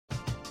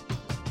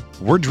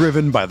We're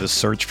driven by the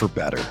search for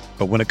better.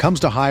 But when it comes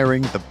to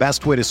hiring, the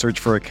best way to search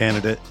for a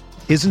candidate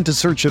isn't to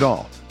search at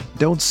all.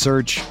 Don't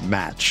search,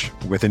 match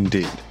with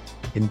Indeed.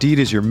 Indeed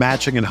is your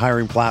matching and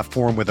hiring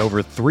platform with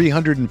over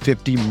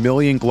 350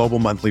 million global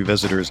monthly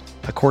visitors,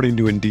 according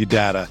to Indeed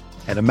data,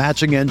 and a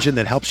matching engine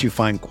that helps you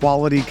find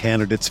quality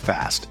candidates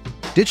fast.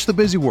 Ditch the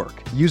busy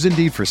work. Use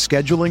Indeed for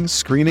scheduling,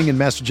 screening, and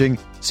messaging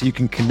so you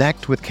can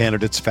connect with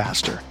candidates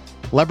faster.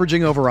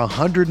 Leveraging over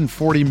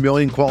 140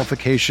 million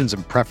qualifications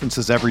and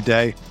preferences every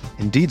day,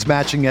 Indeed's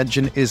matching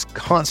engine is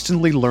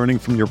constantly learning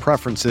from your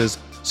preferences,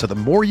 so the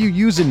more you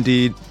use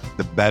Indeed,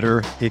 the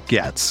better it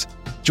gets.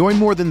 Join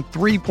more than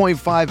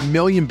 3.5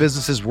 million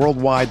businesses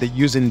worldwide that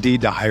use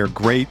Indeed to hire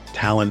great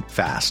talent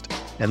fast.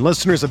 And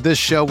listeners of this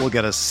show will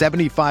get a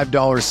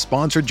 $75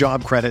 sponsored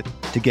job credit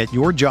to get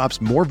your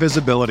jobs more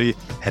visibility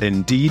at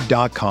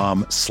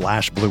Indeed.com/Blue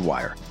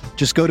Wire.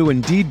 Just go to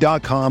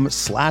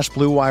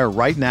Indeed.com/Blue Wire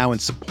right now and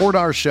support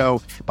our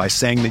show by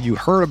saying that you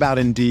heard about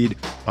Indeed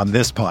on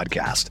this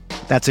podcast.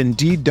 That's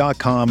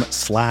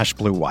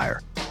Indeed.com/Blue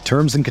Wire.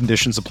 Terms and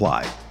conditions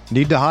apply.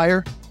 Need to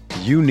hire?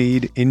 You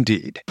need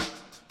Indeed.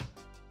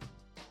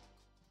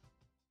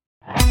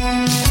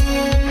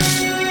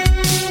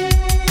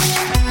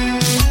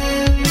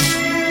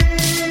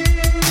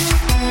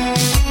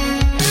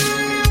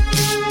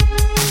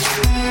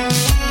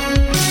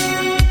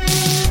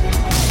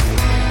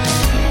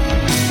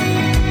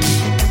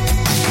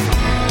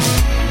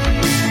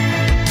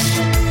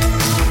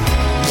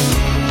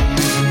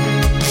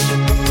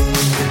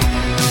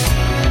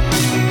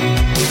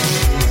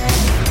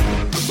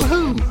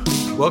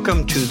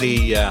 Welcome to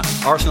the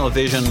Arsenal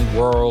Vision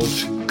World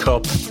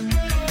Cup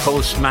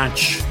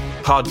post-match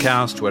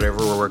podcast,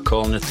 whatever we're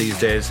calling it these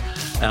days.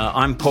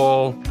 I'm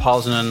Paul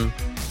Posnan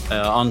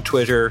on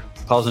Twitter,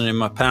 Posnan in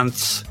my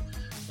pants.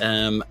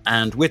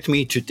 And with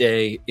me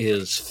today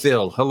is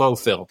Phil. Hello,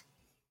 Phil.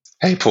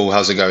 Hey, Paul.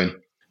 How's it going?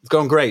 It's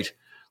going great.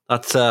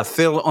 That's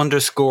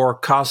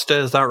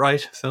Phil_Costa. Is that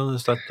right, Phil?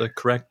 Is that the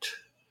correct?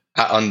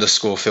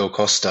 @_Phil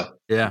Costa.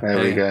 Yeah.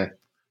 There we go.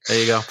 There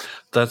you go.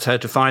 That's how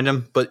to find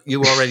him. But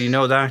you already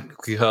know that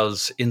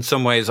because in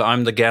some ways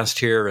I'm the guest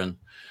here and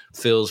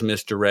Phil's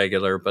Mr.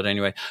 Regular. But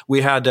anyway,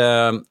 we had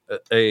an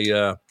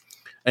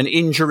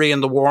injury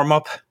in the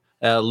warm-up.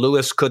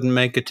 Lewis couldn't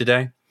make it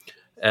today.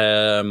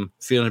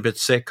 Feeling a bit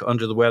sick,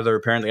 under the weather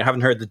apparently. I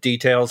haven't heard the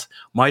details.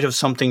 Might have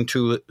something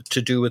to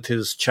do with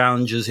his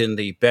challenges in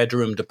the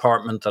bedroom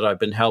department that I've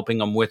been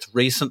helping him with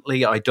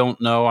recently. I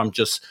don't know.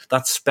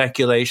 That's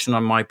speculation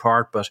on my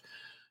part, but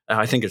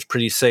I think it's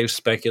pretty safe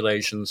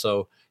speculation.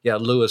 So, yeah,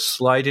 Lewis,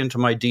 slide into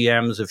my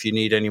DMs if you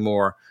need any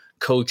more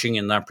coaching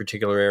in that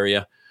particular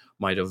area.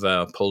 Might have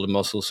pulled a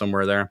muscle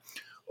somewhere there,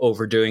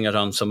 overdoing it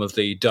on some of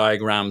the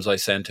diagrams I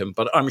sent him.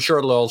 But I'm sure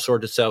it'll all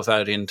sort itself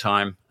out in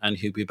time, and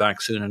he'll be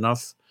back soon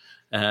enough.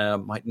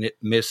 Might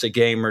miss a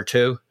game or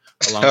two.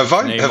 Have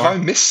I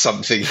missed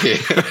something here?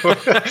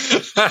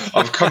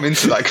 I've come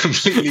into that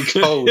completely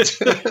cold.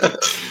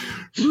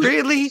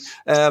 Really?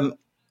 The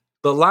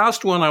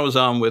last one I was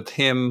on with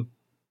him,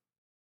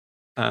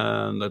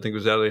 and I think it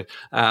was Elliot,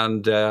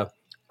 and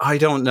I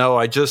don't know.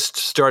 I just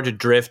started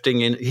drifting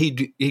in.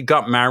 He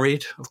got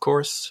married, of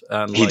course.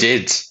 And He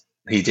did.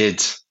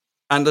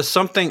 And there's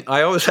something,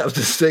 I always have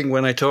this thing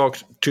when I talk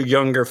to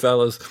younger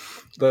fellas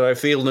that I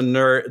feel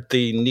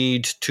the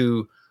need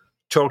to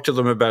talk to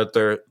them about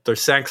their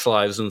sex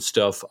lives and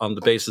stuff on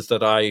the basis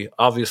that I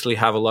obviously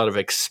have a lot of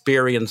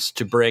experience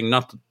to bring.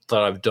 Not that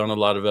I've done a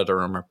lot of it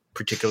or I'm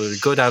particularly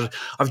good at it.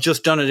 I've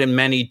just done it in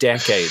many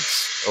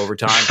decades over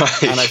time.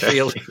 And I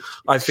feel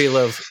I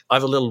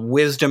have a little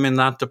wisdom in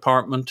that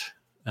department,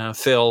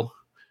 Phil.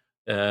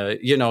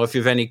 If you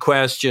have any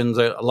questions,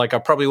 I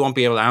probably won't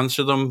be able to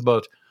answer them,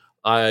 but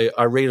I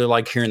really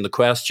like hearing the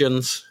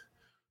questions.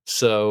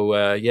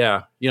 So,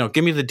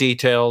 give me the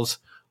details.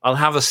 I'll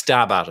have a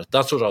stab at it.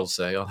 That's what I'll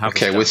say.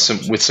 With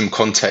some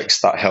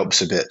context that helps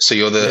a bit. So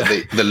you're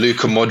the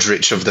Luka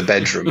Modric of the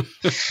bedroom.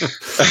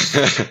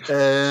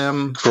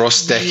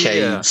 Cross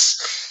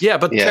decades. Yeah,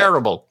 but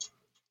terrible.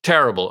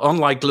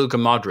 Unlike Luka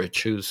Modric,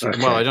 who's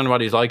I don't know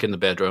what he's like in the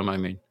bedroom. I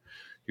mean,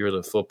 you're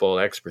the football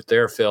expert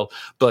there, Phil.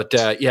 But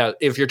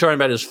if you're talking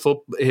about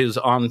his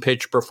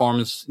on-pitch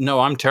performance,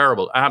 no, I'm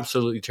terrible.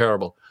 Absolutely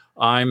terrible.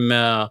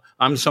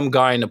 I'm some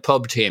guy in a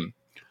pub team.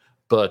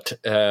 But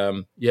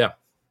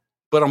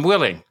But I'm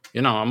willing.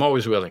 I'm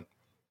always willing.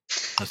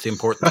 That's the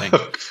important thing.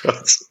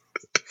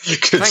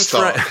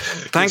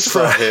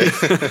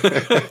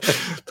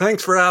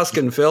 Thanks for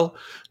asking, Phil.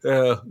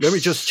 Let me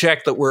just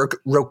check that we're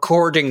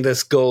recording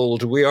this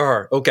gold. We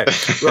are. Okay,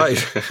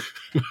 right.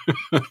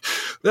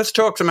 Let's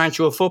talk some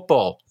actual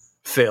football,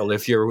 Phil.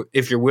 If you're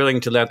willing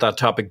to let that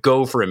topic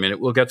go for a minute,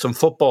 we'll get some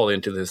football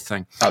into this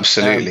thing.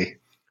 Absolutely.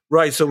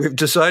 Right, so we've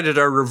decided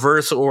our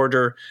reverse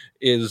order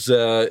is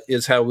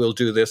how we'll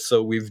do this.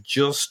 So we've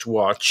just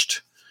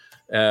watched.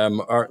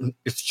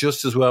 It's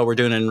just as well we're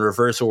doing it in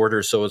reverse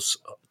order, so it's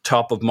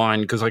top of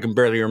mind because I can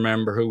barely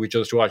remember who we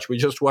just watched. We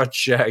just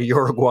watched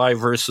Uruguay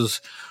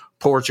versus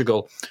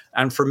Portugal,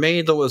 and for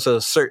me there was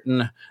a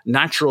certain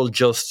natural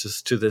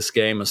justice to this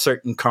game, a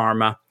certain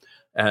karma.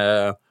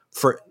 I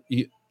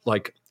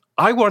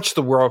watch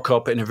the World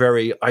Cup in a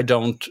very,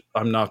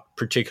 I'm not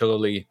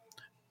particularly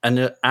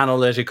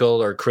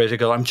analytical or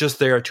critical. I'm just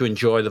there to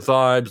enjoy the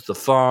vibes, the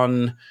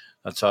fun.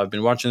 That's how I've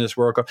been watching this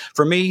World Cup.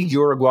 For me,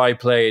 Uruguay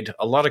played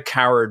a lot of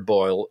coward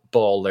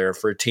ball there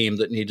for a team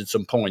that needed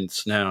some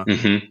points. Now,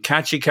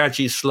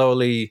 catchy,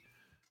 slowly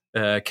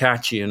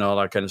catchy and all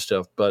that kind of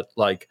stuff. But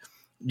like,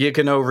 you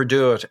can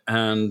overdo it.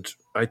 And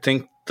I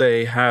think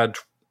they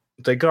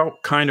got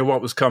kind of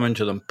what was coming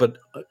to them. But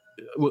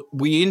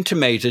we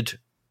intimated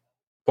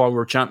while we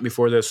were chatting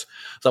before this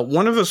that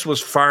one of us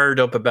was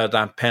fired up about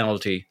that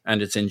penalty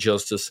and its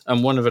injustice,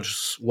 and one of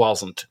us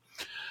wasn't.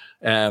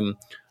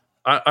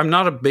 I'm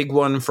not a big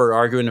one for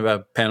arguing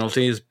about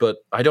penalties, but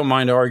I don't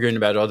mind arguing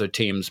about other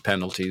teams'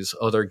 penalties,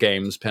 other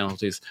games'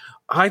 penalties.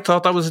 I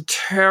thought that was a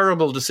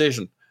terrible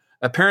decision.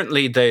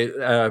 Apparently,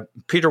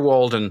 Peter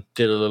Walden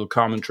did a little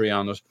commentary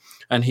on it,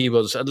 and he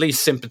was at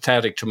least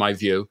sympathetic to my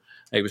view.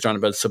 He was talking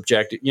about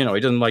subjective. He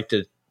didn't like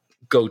to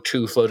go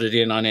 2-footed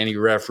in on any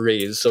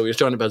referees, so he was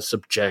talking about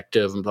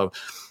subjective and blah.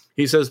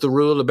 He says the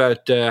rule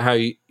about how,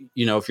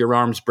 if your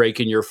arm's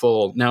breaking your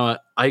fall. Now,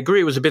 I agree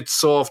it was a bit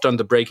soft on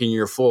the breaking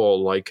your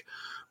fall,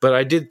 but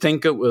I did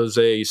think it was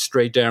a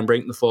straight down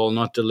breaking the fall,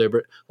 not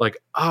deliberate.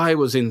 I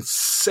was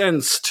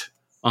incensed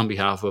on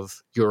behalf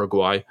of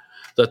Uruguay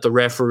that the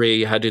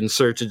referee had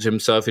inserted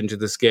himself into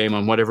this game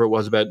on whatever it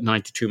was, about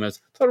 92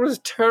 minutes. I thought it was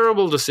a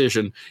terrible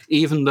decision,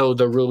 even though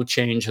the rule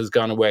change has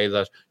gone away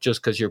that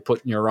just because you're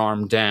putting your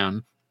arm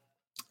down.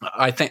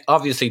 I think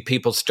obviously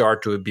people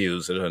start to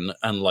abuse it and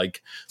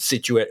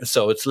situate.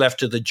 So it's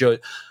left to the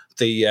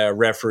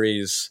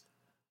referees'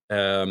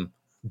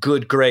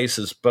 good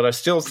graces. But I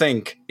still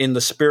think in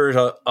the spirit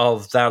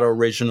of that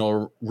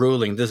original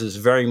ruling, this is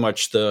very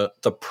much the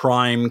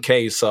prime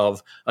case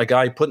of a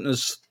guy putting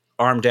his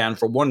arm down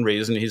for one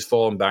reason. He's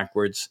fallen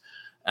backwards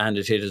and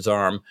it hit his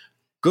arm.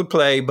 Good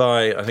play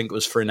by, I think it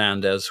was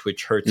Fernandez,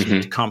 which hurts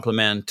me to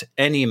compliment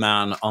any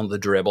man on the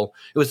dribble.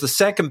 It was the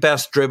second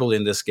best dribble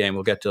in this game.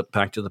 We'll get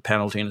back to the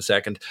penalty in a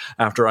second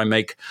after I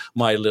make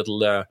my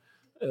little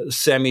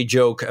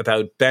semi-joke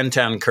about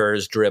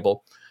Bentancur's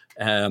dribble.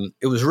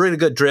 It was a really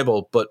good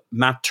dribble, but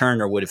Matt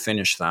Turner would have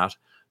finished that.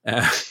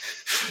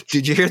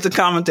 Did you hear the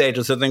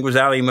commentators? I think it was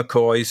Ali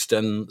McCoist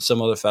and some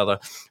other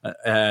fella,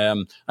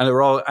 and they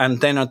were all.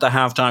 And then at the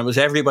halftime,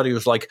 everybody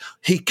was like,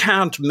 "He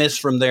can't miss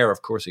from there."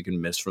 Of course, he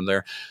can miss from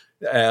there.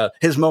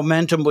 His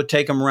momentum would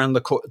take him around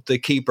the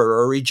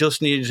keeper, or he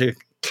just needed to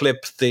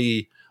clip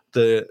the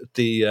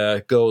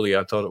goalie.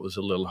 I thought it was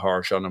a little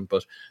harsh on him,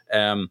 but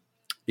a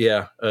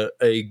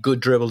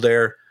good dribble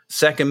there.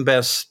 Second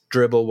best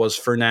dribble was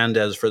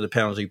Fernandez for the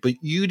penalty, but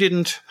you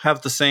didn't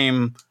have the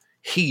same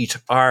heat.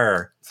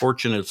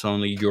 Fortunately, it's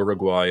only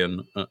Uruguay,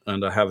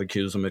 and I have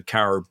accused them of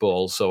coward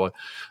ball, so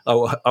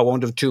I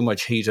won't have too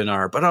much heat in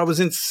R. But I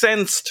was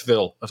incensed,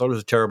 Phil. I thought it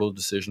was a terrible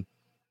decision.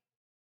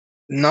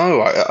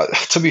 No,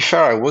 to be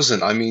fair, I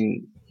wasn't. I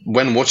mean,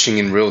 when watching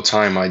in real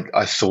time,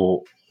 I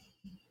thought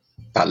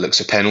that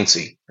looks a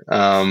penalty,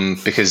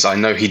 because I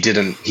know he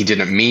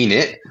didn't mean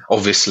it,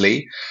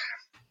 obviously,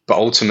 but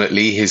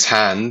ultimately his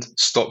hand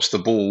stops the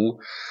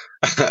ball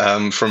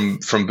from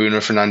Bruno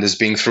Fernandes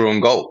being through on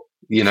goal.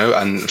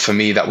 And for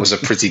me, that was a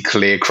pretty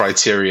clear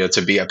criteria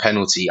to be a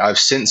penalty. I've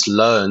since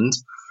learned,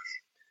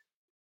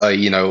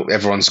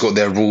 everyone's got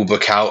their rule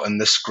book out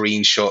and the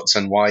screenshots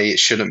and why it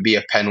shouldn't be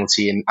a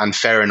penalty. And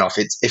fair enough,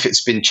 if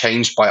it's been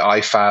changed by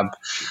IFAB,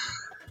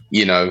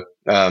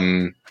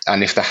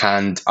 and if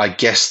I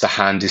guess the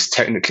hand is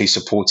technically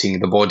supporting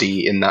the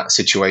body in that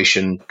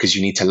situation because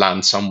you need to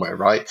land somewhere,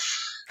 right?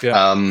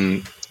 Yeah.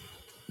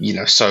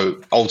 So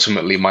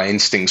ultimately my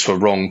instincts were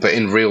wrong, but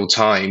in real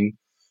time,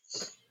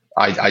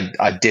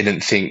 I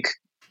didn't think,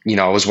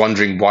 I was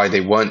wondering why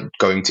they weren't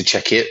going to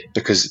check it,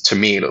 because to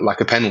me it looked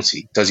like a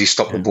penalty. Does he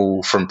stop the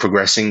ball from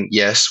progressing?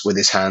 Yes. With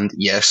his hand?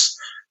 Yes.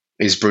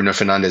 Is Bruno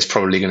Fernandes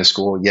probably going to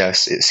score?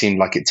 Yes. It seemed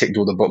like it ticked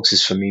all the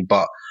boxes for me,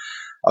 but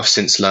I've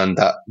since learned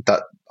that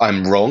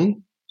I'm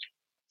wrong.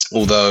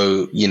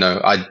 Although,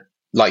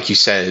 like you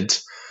said,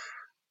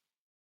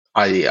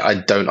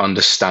 I don't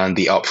understand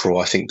the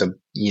uproar. I think the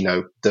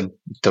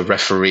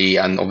referee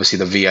and obviously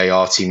the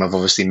VAR team have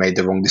obviously made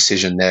the wrong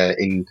decision there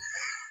in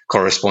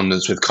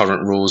correspondence with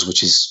current rules,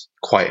 which is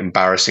quite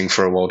embarrassing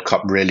for a World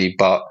Cup, really.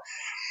 But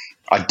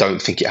I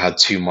don't think it had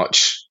too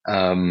much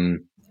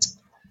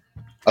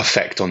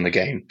effect on the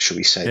game, shall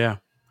we say. Yeah.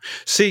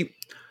 See,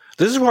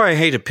 this is why I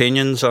hate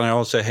opinions, and I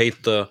also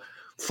hate the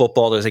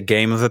football as a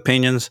game of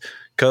opinions.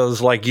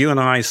 Because you and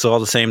I saw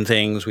the same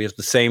things, we have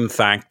the same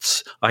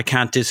facts. I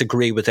can't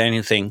disagree with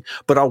anything,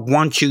 but I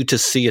want you to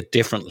see it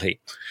differently.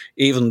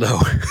 Even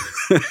though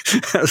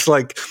it's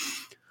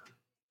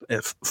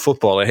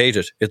football, I hate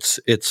it. It's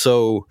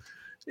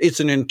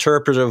an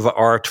interpretive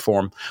art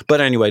form.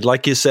 But anyway,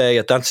 like you say,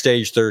 at that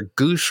stage, their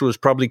goose was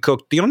probably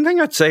cooked. The only thing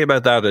I'd say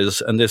about that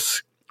is, and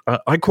this,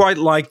 I quite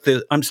like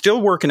this. I'm still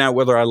working out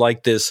whether I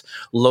like this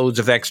loads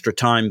of extra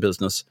time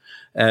business.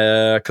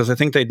 Because I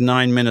think they had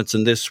 9 minutes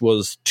and this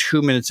was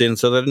 2 minutes in,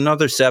 so they had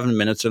another 7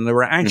 minutes, and they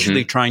were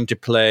actually trying to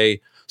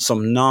play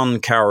some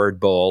non-coward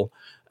ball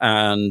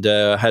and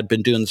had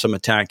been doing some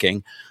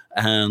attacking.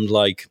 And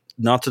like,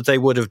 not that they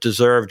would have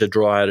deserved a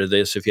draw out of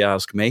this, if you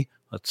ask me.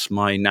 That's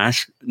my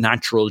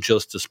natural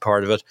justice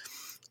part of it.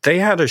 They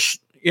had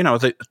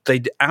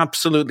they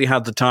absolutely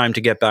had the time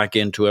to get back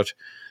into it.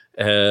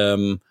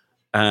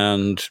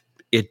 And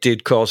it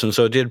did cost them,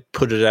 so it did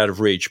put it out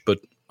of reach. But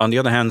on the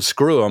other hand,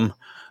 screw them.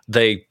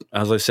 They,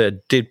 as I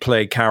said, did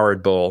play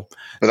coward ball.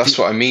 But that's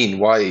what I mean.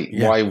 Why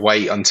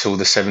wait until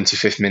the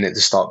 75th minute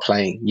to start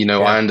playing?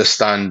 I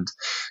understand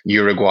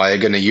Uruguay are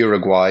going to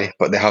Uruguay,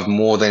 but they have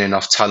more than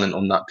enough talent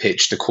on that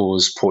pitch to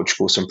cause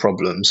Portugal some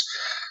problems.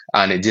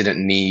 And it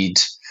didn't need,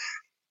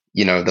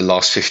 the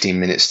last 15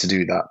 minutes to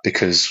do that,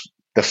 because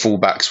the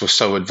fullbacks were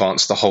so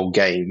advanced the whole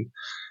game.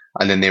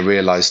 And then they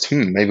realized,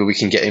 maybe we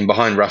can get in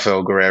behind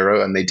Rafael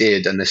Guerreiro. And they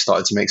did. And they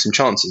started to make some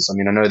chances. I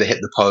mean, I know they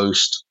hit the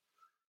post,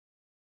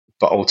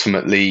 but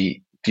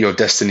ultimately your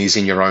destiny's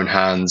in your own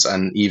hands.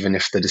 And even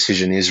if the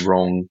decision is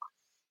wrong,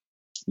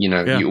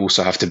 you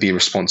also have to be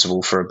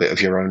responsible for a bit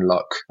of your own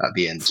luck at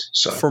the end.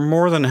 So for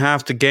more than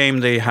half the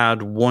game, they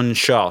had one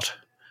shot.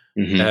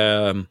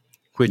 Mm-hmm.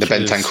 Which the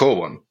Bentancur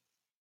one.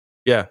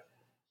 Yeah.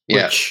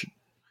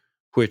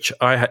 Which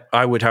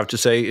I would have to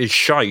say is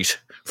shite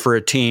for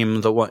a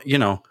team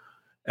that,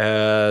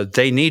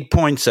 they need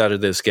points out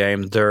of this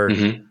game.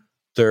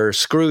 They're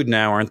screwed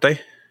now, aren't they?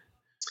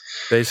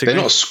 Basically.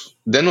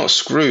 They're not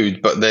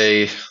screwed, but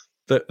they've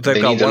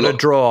got a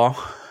draw.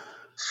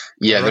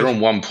 Yeah, right? They're on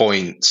 1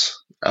 point.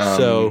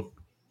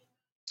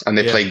 And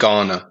they play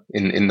Ghana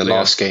in the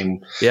last game.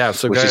 Yeah,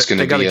 so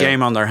they got a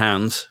game on their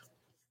hands.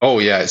 Oh,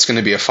 yeah, it's going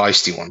to be a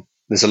feisty one.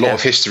 There's a lot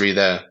of history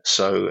there.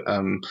 So,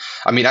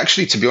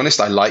 actually, to be honest,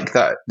 I like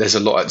that there's a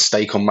lot at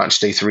stake on match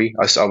day 3.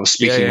 I was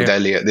speaking with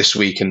Elliot this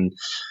week, and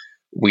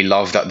we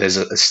love that there's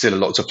still a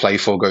lot to play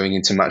for going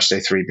into match day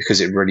 3,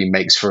 because it really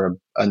makes for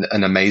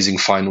an amazing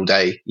final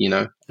day,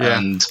 Yeah.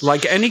 And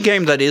like any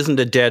game that isn't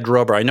a dead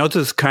rubber, I know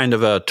this is kind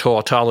of a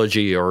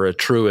tautology or a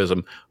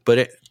truism,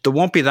 but there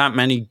won't be that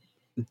many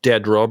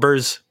dead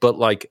rubbers. But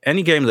like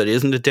any game that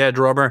isn't a dead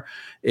rubber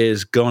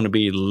is going to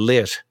be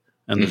lit.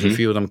 And there's a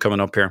few of them coming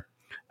up here.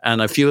 And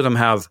a few of them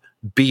have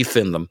beef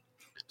in them.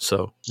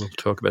 So we'll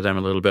talk about them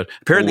a little bit.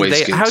 Apparently,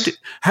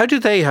 how do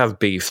they have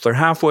beef? They're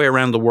halfway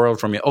around the world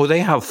from you. Oh, they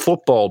have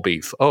football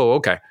beef. Oh,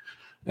 okay.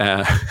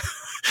 The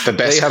best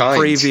they have kind.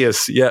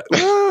 Previous, yeah.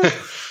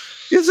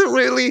 Is it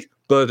really?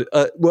 But,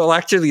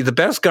 actually, the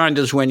best kind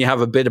is when you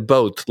have a bit of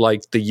both,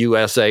 like the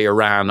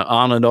USA-Iran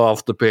on and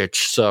off the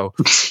pitch. So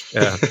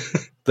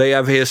they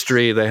have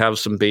history. They have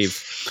some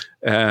beef.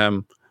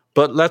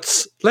 But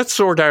let's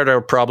sort out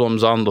our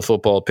problems on the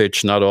football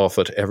pitch, not off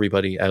it,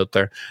 everybody out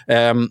there.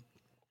 I'm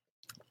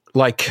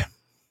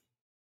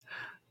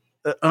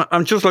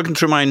just looking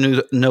through my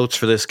notes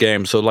for this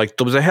game. So, there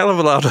was a hell of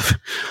a lot of...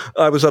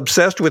 I was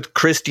obsessed with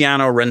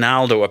Cristiano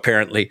Ronaldo,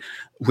 apparently,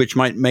 which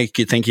might make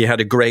you think he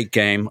had a great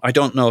game. I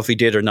don't know if he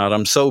did or not.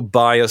 I'm so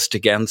biased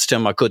against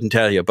him, I couldn't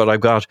tell you. But I've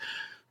got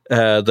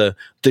the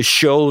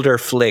shoulder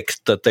flick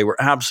that they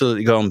were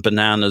absolutely going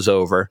bananas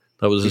over.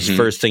 That was his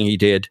first thing he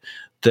did.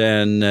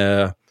 Then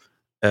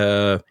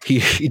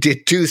he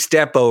did 2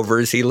 step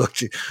overs. He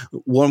looked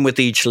one with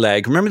each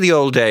leg. Remember the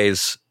old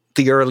days,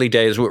 the early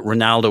days with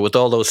Ronaldo with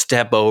all those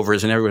step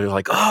overs, and everybody was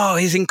like, "Oh,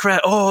 he's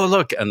incredible! Oh,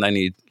 look!" And then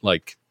he'd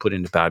put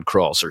in a bad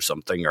cross or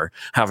something, or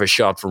have a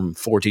shot from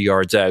 40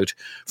 yards out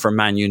for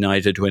Man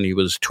United when he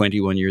was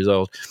 21 years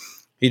old.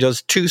 He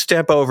does 2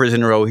 step overs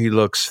in a row. He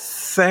looks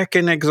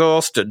feckin'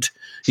 exhausted.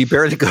 He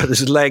barely got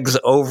his legs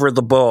over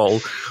the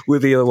ball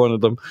with either one of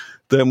them.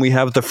 Then we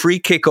have the free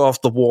kick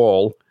off the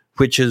wall,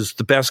 which is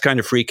the best kind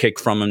of free kick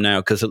from him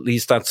now, because at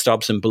least that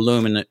stops him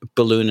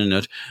ballooning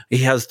it. He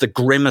has the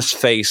grimace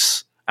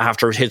face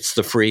after it hits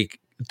the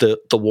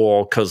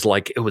wall, because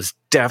it was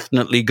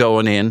definitely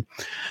going in.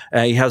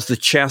 He has the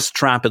chest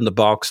trap in the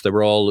box. They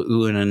were all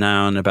oohing and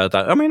ahhing about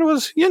that. I mean, it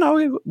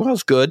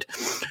was good.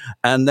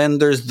 And then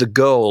there's the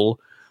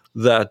goal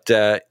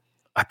that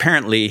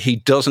apparently he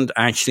doesn't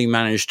actually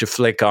manage to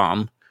flick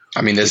on.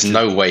 I mean, there's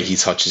no way he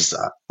touches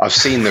that. I've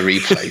seen the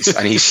replays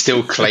and he's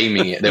still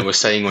claiming it. They were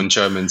saying on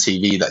German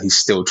TV that he's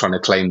still trying to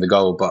claim the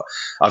goal, but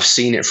I've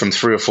seen it from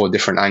 3 or 4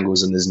 different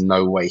angles and there's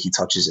no way he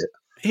touches it.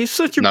 He's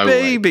such a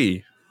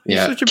baby.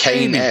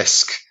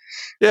 Kane-esque.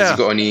 Yeah. Has he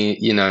got any,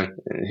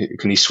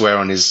 can he swear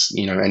on his,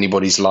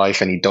 anybody's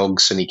life, any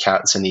dogs, any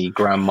cats, any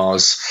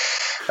grandmas?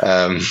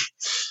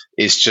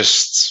 It's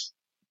just,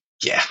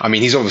 I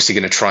mean, he's obviously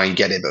going to try and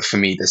get it, but for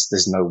me,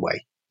 there's no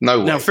way. No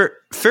way. Now,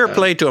 fair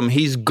play to him.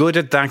 He's good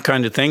at that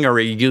kind of thing, or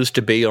he used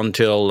to be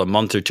until a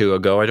month or 2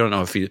 ago. I don't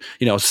know if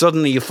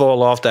suddenly you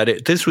fall off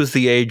that. This was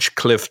the age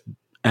cliff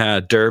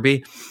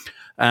derby,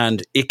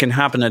 and it can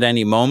happen at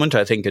any moment.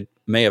 I think it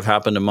may have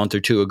happened a month or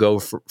 2 ago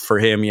for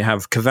him. You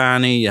have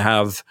Cavani, you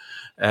have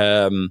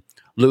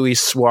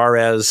Luis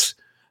Suarez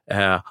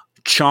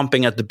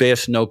chomping at the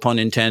bit, no pun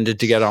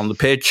intended, to get on the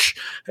pitch,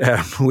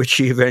 which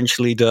he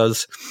eventually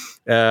does.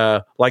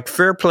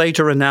 Fair play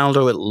to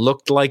Ronaldo. It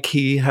looked like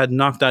he had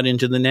knocked that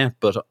into the net,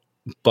 but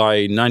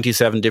by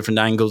 97 different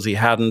angles. He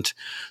hadn't.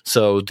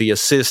 So the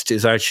assist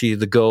is actually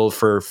the goal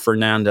for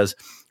Fernandes.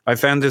 I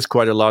found this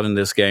quite a lot in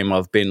this game.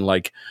 I've been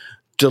like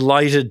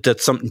delighted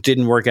that something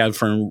didn't work out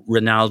for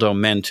Ronaldo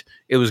meant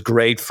it was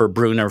great for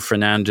Bruno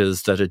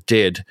Fernandes that it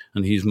did.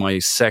 And he's my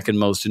second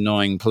most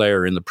annoying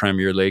player in the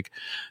Premier League.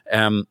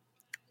 And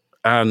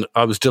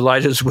I was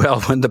delighted as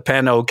well when the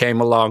Peno came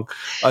along.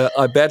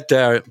 I bet,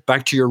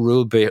 back to your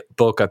rule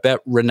book, I bet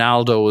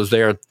Ronaldo was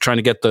there trying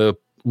to get the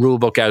rule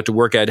book out to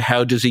work out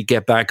how does he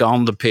get back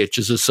on the pitch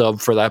as a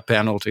sub for that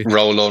penalty.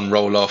 Roll on,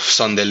 roll off,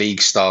 Sunday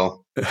League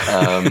style.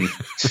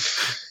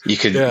 You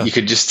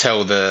could just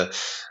tell the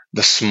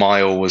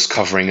smile was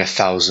covering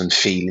 1,000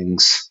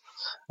 feelings.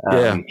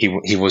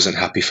 He wasn't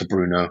happy for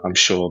Bruno, I'm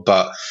sure.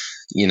 But,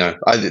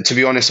 to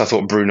be honest, I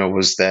thought Bruno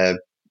was their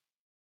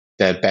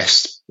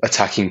best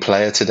attacking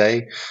player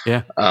today.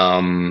 Yeah.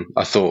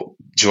 I thought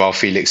Joao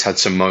Felix had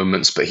some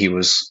moments, but he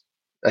was,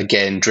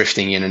 again,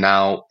 drifting in and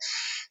out.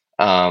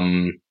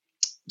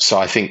 So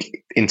I think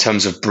in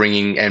terms of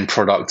bringing end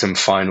product and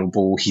final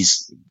ball,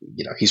 he's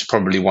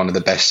probably one of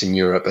the best in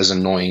Europe, as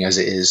annoying as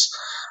it is.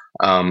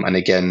 And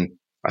again,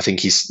 I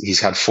think he's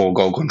had 4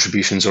 goal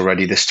contributions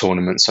already this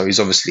tournament, so he's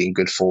obviously in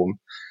good form.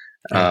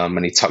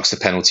 And he tucks the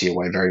penalty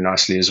away very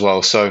nicely as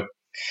well. So,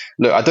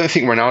 look, I don't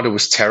think Ronaldo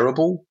was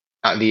terrible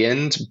at the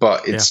end,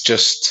 but it's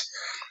just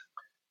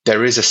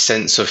there is a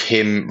sense of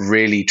him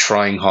really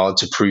trying hard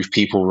to prove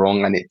people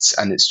wrong, and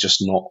it's just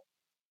not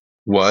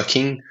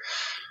working.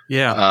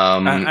 Yeah,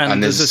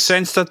 and there's a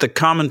sense that the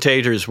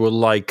commentators will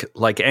like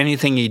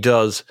anything he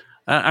does.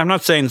 I'm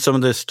not saying some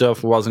of this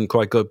stuff wasn't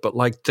quite good, but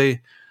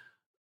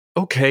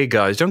okay,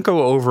 guys, don't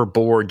go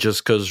overboard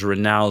just because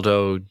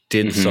Ronaldo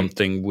did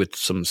something with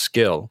some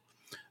skill.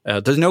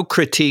 There's no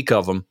critique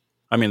of him.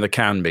 I mean, there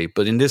can be,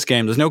 but in this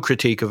game, there's no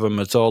critique of him.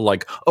 It's all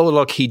like, oh,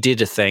 look, he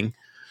did a thing,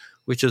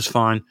 which is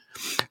fine.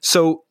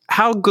 So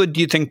how good do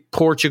you think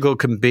Portugal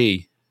can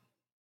be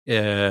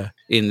in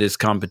this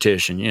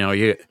competition?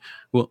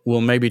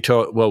 We'll maybe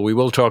talk. Well, we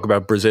will talk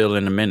about Brazil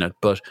in a minute,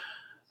 but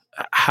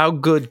how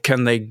good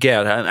can they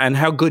get? And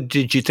how good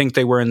did you think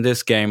they were in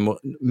this game?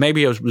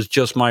 Maybe it was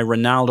just my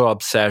Ronaldo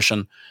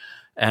obsession.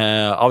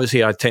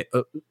 Obviously, I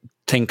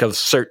think of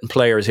certain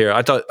players here.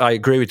 I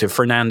agree with you.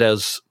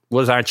 Fernandes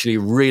was actually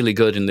really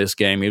good in this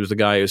game. He was the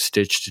guy who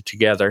stitched it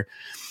together.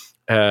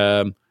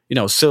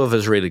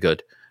 Silva's really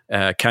good.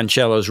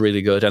 Cancelo's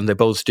really good, and they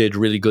both did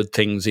really good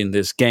things in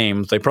this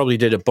game. They probably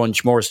did a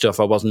bunch more stuff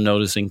I wasn't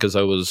noticing because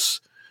I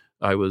was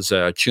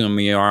chewing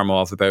my arm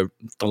off about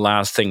the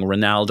last thing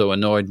Ronaldo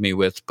annoyed me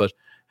with. But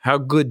how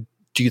good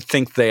do you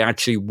think they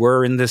actually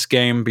were in this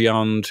game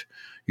beyond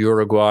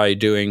Uruguay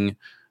doing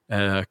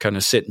kind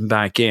of sitting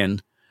back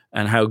in?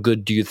 And how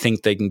good do you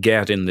think they can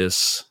get in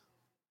this?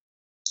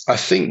 I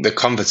think the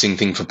comforting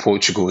thing for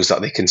Portugal is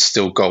that they can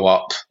still go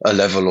up a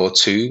level or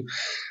two.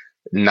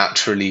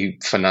 Naturally,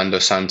 Fernando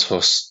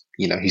Santos,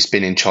 he's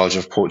been in charge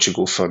of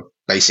Portugal for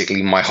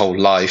basically my whole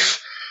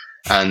life.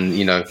 And,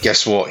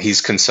 guess what?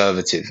 He's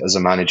conservative as a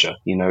manager.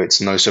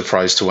 It's no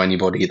surprise to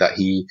anybody that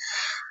he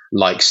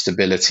likes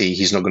stability.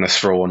 He's not going to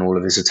throw on all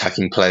of his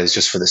attacking players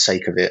just for the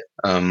sake of it.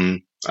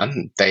 And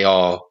they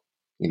are,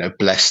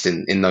 blessed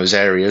in those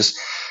areas.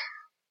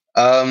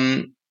 I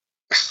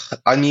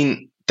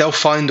mean, they'll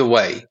find a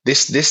way.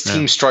 This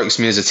team strikes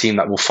me as a team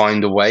that will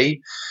find a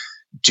way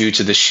due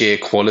to the sheer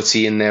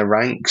quality in their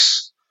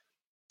ranks.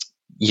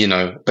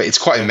 But it's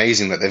quite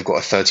amazing that they've got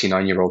a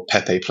 39-year-old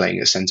Pepe playing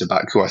at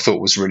centre-back, who I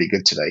thought was really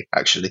good today,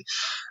 actually.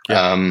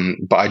 Yeah.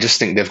 But I just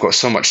think they've got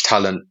so much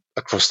talent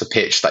across the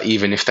pitch that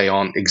even if they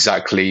aren't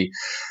exactly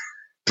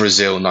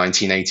Brazil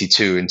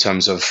 1982 in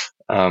terms of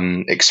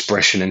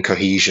expression and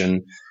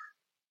cohesion,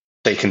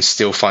 they can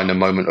still find a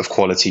moment of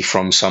quality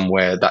from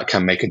somewhere that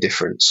can make a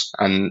difference.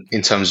 And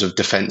in terms of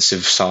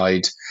defensive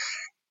side,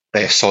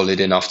 they're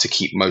solid enough to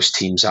keep most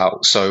teams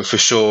out. So for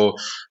sure,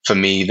 for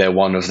me, they're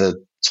one of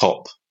the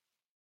top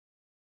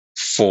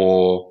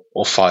 4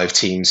 or 5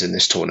 teams in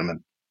this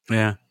tournament.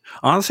 Yeah.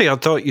 Honestly, I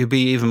thought you'd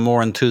be even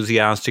more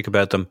enthusiastic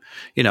about them,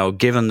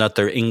 given that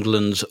they're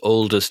England's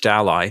oldest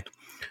ally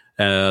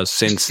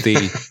since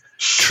the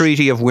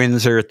Treaty of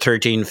Windsor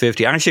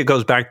 1350. Actually, it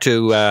goes back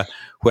to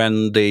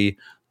when the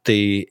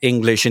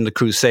English in the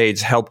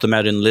Crusades helped them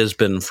out in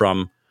Lisbon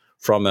from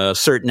a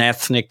certain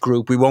ethnic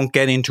group. We won't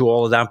get into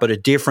all of that, but a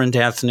different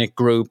ethnic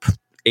group.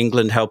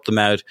 England helped them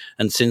out.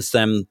 And since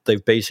then,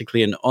 they've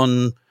basically an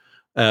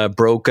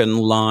unbroken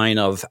line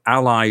of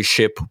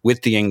allyship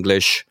with the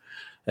English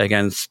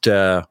against,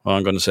 I'm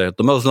going to say it,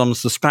 the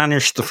Muslims, the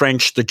Spanish, the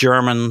French, the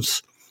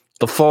Germans,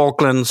 the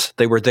Falklands.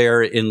 They were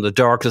there in the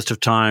darkest of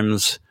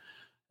times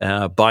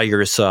by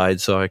your side.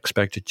 So I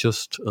expected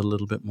just a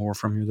little bit more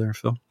from you there,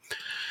 Phil.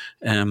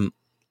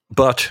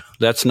 But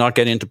let's not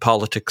get into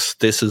politics.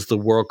 This is the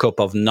World Cup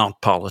of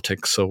not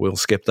politics, so we'll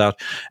skip that.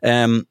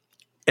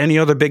 Any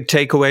other big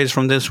takeaways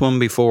from this one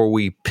before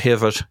we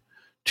pivot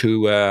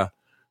to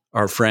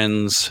our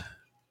friends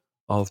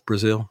of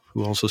Brazil,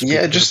 who also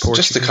speak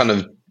just to kind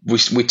of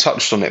we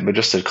touched on it, but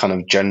just a kind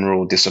of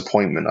general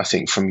disappointment, I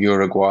think, from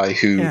Uruguay,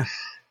 who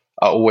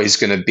are always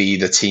going to be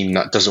the team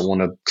that doesn't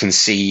want to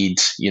concede,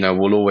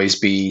 will always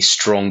be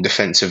strong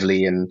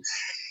defensively and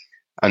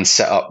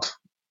set up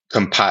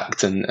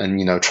compact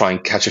and try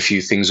and catch a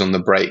few things on the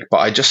break. But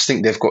I just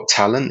think they've got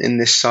talent in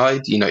this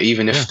side,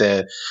 even if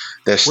they're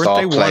star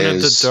Weren't they players. One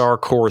of the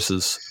dark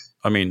horses?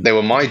 I mean, they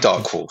were my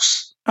dark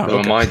horse. They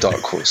were my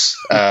dark horse.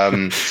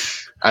 And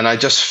I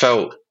just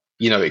felt,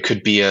 it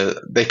could be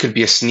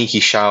a sneaky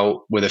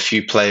shout with a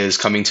few players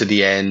coming to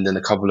the end and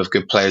a couple of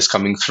good players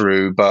coming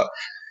through. But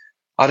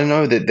I don't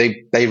know, that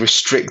they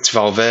restrict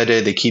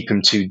Valverde, they keep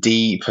him too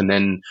deep, and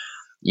then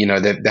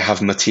they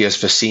have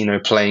Matias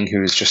Vecino playing,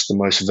 who is just the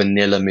most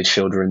vanilla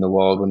midfielder in the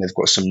world, when they've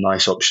got some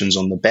nice options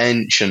on the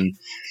bench. And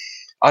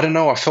I don't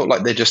know, I felt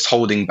like they're just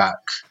holding back.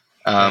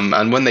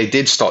 And when they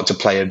did start to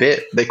play a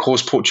bit, they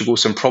caused Portugal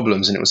some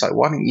problems. And it was like,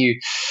 why don't you,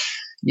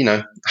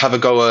 have a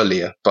go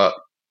earlier? But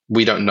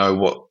we don't know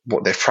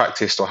what they've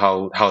practiced or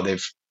how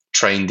they've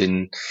trained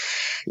in,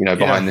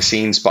 behind the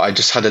scenes. But I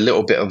just had a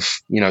little bit of,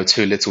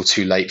 too little,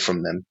 too late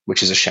from them,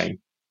 which is a shame.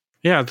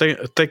 Yeah,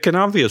 they can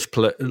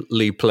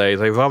obviously play.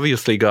 They've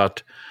obviously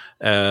got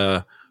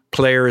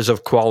players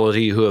of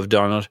quality who have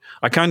done it.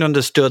 I kind of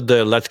understood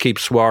the let's keep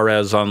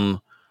Suarez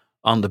on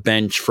the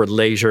bench for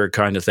later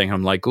kind of thing.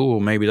 I'm like, oh,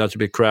 maybe that's a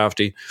bit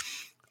crafty.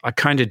 I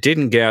kind of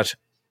didn't get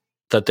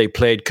that they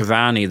played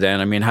Cavani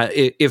then. I mean,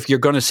 if you're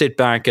going to sit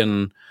back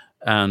and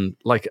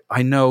like,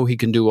 I know he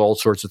can do all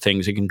sorts of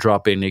things. He can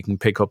drop in, he can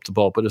pick up the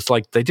ball, but it's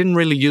like they didn't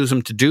really use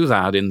him to do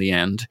that in the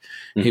end.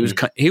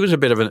 Mm-hmm. He was a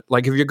bit of a,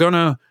 like, if you're going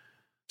to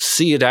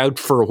see it out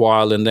for a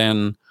while and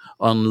then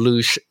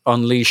unleash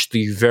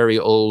the very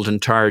old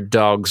and tired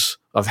dogs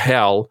of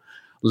hell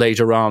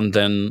later on,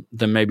 then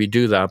maybe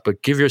do that.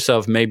 But give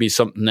yourself maybe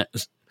something,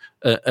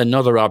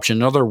 another option,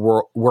 another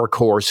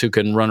workhorse who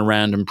can run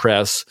around and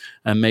press,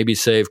 and maybe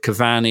save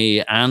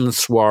Cavani and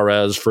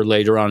Suarez for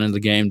later on in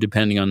the game,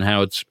 depending on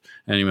how it's.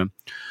 Anyway,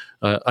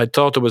 I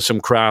thought there was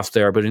some craft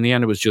there, but in the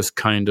end it was just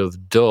kind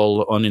of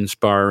dull,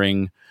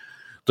 uninspiring.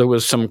 There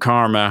was some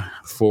karma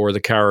for the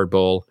carrot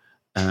ball,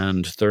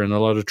 and they're in a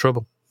lot of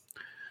trouble.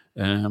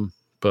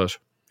 But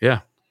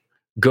yeah,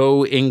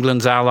 go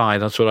England's ally.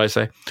 That's what I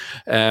say.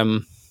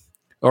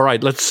 All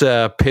right, let's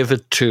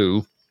pivot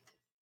to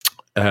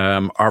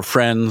our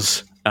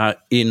friends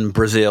in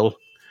Brazil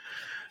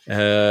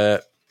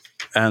and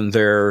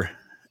their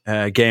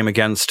game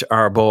against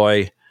our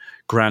boy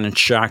Granit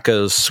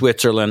Xhaka's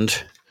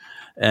Switzerland.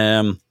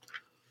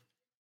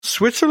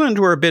 Switzerland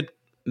were a bit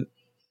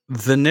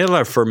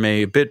vanilla for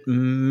me, a bit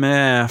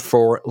meh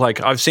for,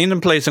 like, I've seen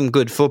them play some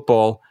good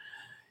football.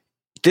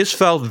 This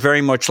felt very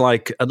much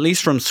like, at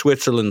least from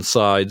Switzerland's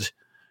side,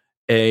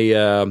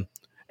 a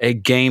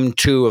game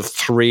 2 of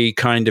 3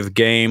 kind of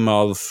game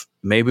of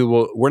maybe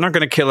we're not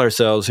going to kill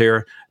ourselves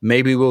here.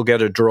 Maybe we'll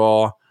get a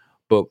draw,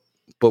 but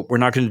we're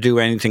not going to do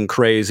anything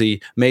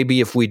crazy. Maybe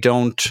if we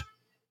don't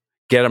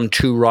get them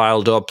too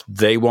riled up,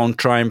 they won't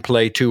try and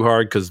play too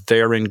hard because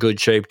they're in good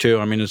shape too.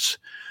 I mean, it's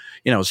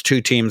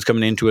 2 teams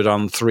coming into it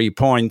on 3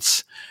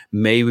 points.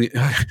 Maybe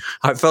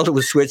I felt it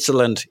was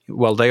Switzerland.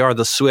 Well, they are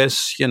the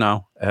Swiss,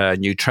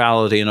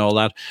 neutrality and all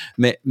that.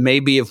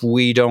 Maybe if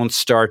we don't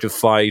start a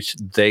fight,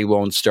 they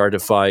won't start a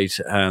fight,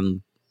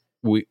 and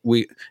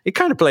it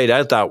kind of played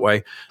out that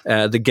way.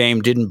 The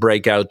game didn't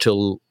break out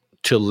till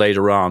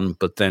later on,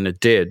 but then it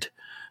did.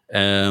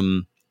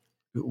 What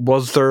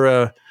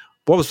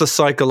was the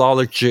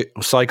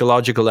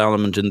psychological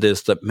element in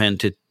this that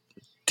meant it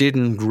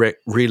didn't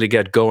really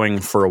get going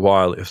for a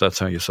while, if that's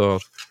how you saw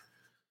it?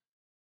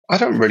 I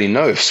don't really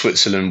know if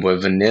Switzerland were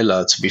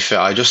vanilla, to be fair.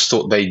 I just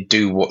thought they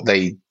do what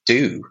they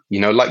do.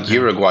 Like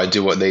Uruguay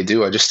do what they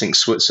do. I just think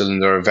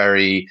Switzerland are a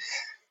very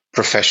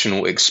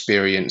professional,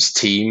 experienced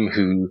team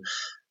who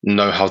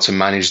know how to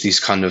manage these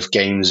kind of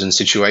games and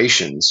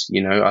situations.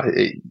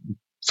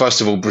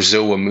 First of all,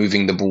 Brazil were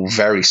moving the ball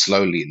very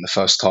slowly in the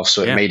first half,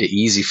 so it made it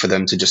easy for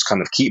them to just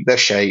kind of keep their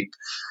shape,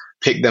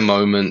 pick their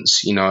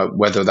moments,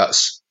 whether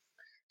that's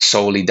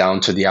solely down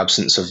to the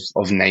absence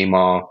of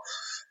Neymar,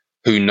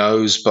 who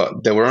knows?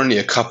 But there were only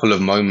a couple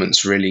of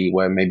moments really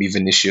where maybe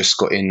Vinicius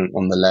got in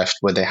on the left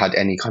where they had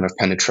any kind of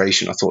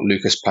penetration. I thought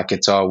Lucas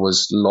Paquetá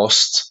was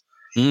lost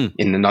in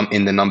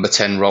the number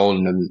 10 role,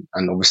 and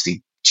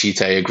obviously Chite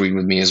agreed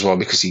with me as well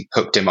because he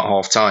hooked him at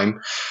half time.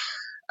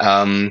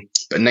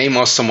 But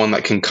Neymar's someone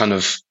that can kind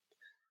of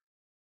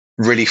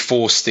really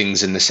force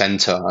things in the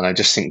centre, and I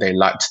just think they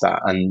lacked that.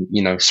 And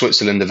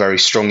Switzerland are very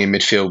strong in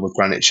midfield with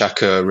Granit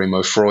Xhaka,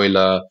 Remo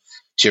Freuler,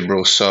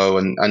 Djibril Sow,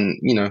 and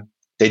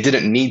they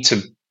didn't need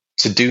to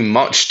do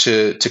much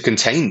to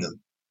contain them.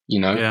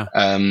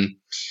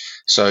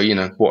 So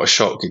what a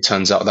shock! It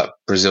turns out that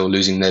Brazil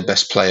losing their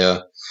best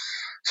player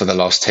for the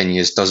last 10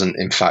 years doesn't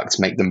in fact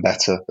make them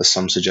better, as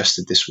some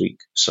suggested this week.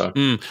 So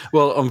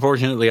well,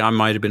 unfortunately, I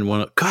might have been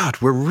one of,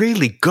 God, we're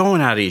really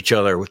going at each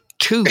other with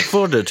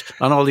 2-footed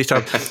on all these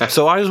times.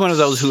 So I was one of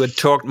those who had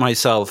talked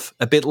myself,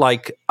 a bit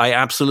like I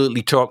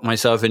absolutely talked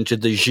myself into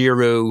the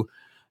Giroud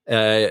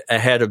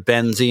ahead of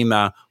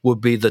Benzema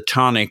would be the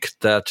tonic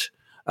that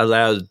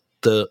allowed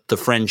the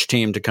French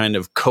team to kind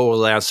of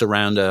coalesce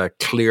around a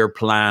clear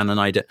plan. And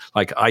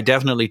I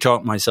definitely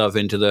talked myself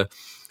into the,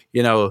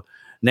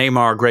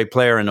 Neymar, great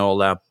player and all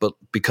that, but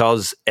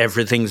because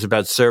everything's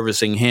about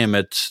servicing him,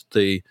 I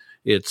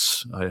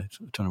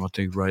don't know what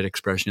the right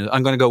expression is.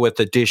 I'm going to go with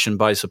addition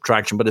by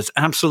subtraction, but it's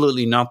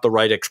absolutely not the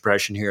right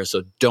expression here.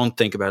 So don't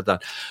think about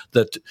that.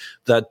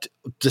 That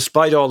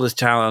despite all his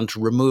talent,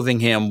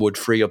 removing him would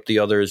free up the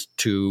others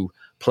to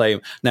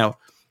play. Now,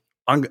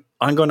 I'm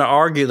going to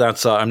argue that.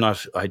 So I'm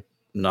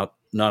not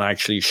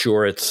actually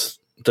sure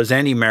there's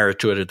any merit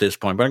to it at this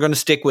point, but I'm going to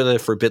stick with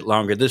it for a bit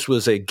longer. This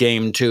was a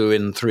game 2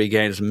 in 3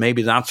 games.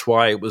 Maybe that's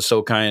why it was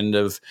so kind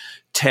of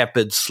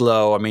tepid,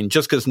 slow. I mean,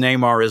 just because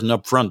Neymar isn't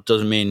up front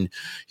doesn't mean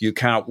you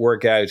can't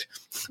work out.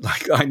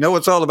 Like, I know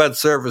it's all about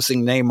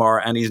servicing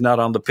Neymar and he's not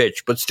on the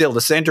pitch, but still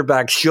the centre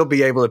back should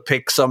be able to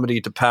pick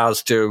somebody to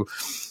pass to,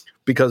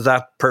 because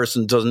that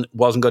person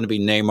wasn't going to be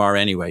Neymar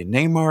anyway.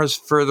 Neymar's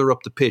further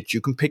up the pitch.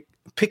 You can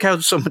pick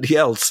out somebody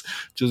else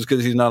just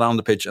because he's not on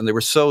the pitch. And they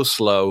were so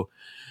slow.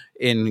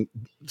 It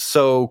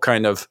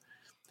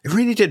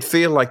really did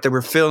feel like they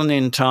were filling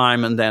in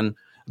time. And then,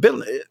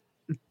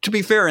 to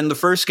be fair, in the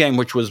first game,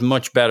 which was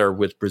much better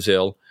with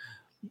Brazil,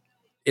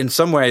 in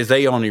some ways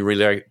they only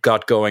really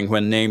got going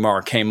when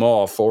Neymar came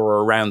off or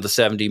around the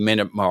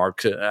 70-minute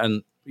mark.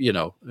 And,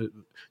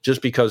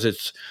 just because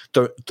it's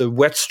the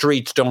wet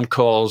streets don't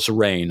cause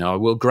rain, I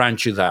will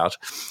grant you that.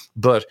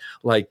 But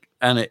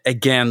and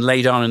again,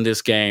 late on in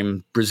this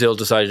game, Brazil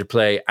decided to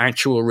play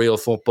actual real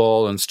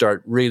football and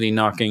start really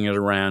knocking it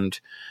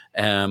around.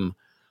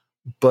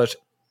 But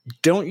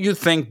don't you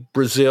think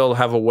Brazil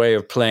have a way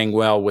of playing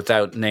well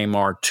without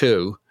Neymar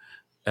too?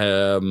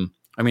 I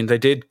mean, they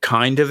did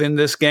kind of in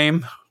this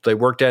game. They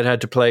worked out how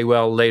to play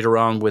well later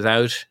on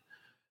without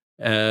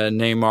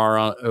Neymar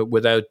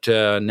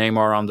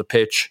on the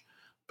pitch.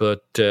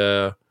 But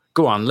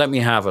go on, let me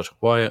have it.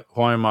 Why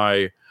am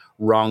I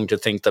wrong to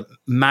think that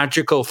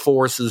magical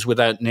forces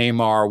without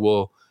Neymar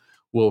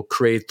will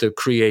create the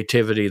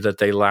creativity that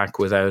they lack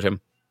without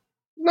him?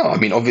 No, I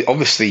mean,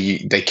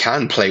 obviously they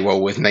can play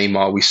well with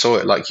Neymar. We saw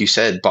it, like you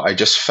said, but I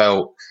just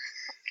felt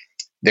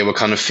they were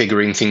kind of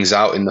figuring things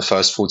out in the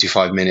first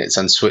 45 minutes,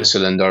 and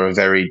Switzerland are a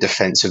very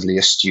defensively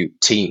astute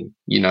team,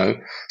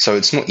 So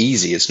it's not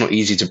easy. It's not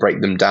easy to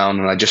break them down.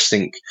 And I just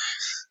think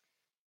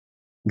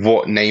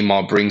what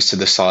Neymar brings to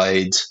the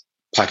side,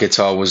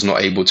 Paquetá was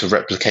not able to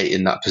replicate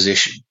in that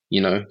position.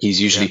 He's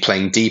usually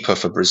playing deeper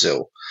for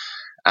Brazil.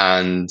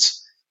 And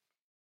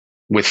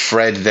with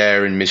Fred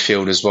there in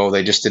midfield as well,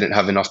 they just didn't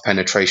have enough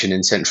penetration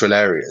in central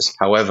areas.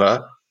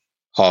 However,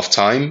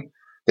 half-time,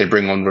 they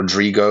bring on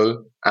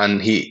Rodrigo,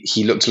 and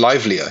he looked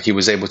livelier. He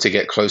was able to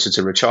get closer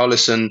to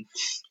Richarlison.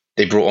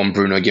 They brought on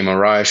Bruno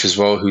Guimaraes as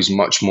well, who's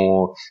much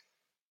more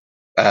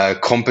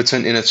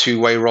competent in a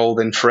two-way role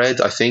than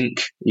Fred, I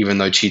think, even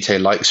though Chite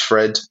likes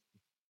Fred.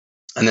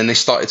 And then they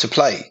started to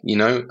play,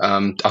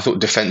 I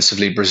thought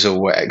defensively Brazil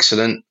were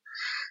excellent,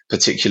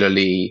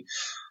 particularly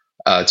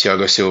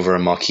Thiago Silva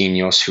and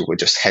Marquinhos, who were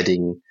just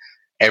heading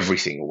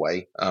everything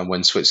away.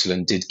 When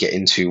Switzerland did get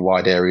into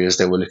wide areas,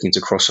 they were looking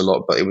to cross a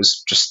lot, but it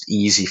was just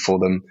easy for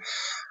them.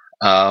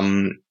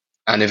 And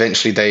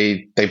eventually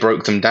they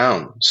broke them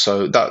down.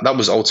 So that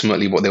was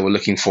ultimately what they were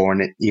looking for.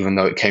 And even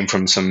though it came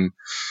from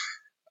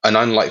an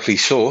unlikely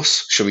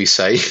source, shall we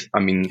say? I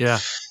mean,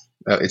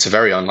 it's a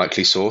very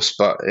unlikely source,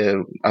 but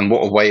and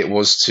what a way it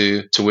was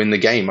to win the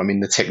game. I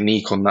mean, the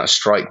technique on that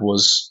strike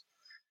was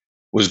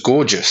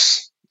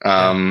gorgeous,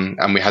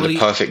 and we had a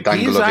perfect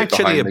angle of it behind the goal. He's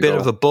actually a bit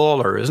of a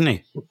baller, isn't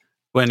he?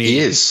 He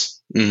is.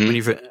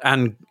 Mm-hmm.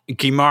 And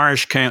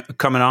Guimaraes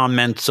coming on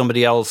meant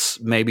somebody else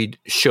maybe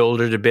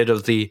shouldered a bit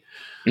of the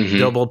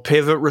double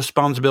pivot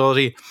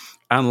responsibility.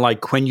 And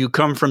when you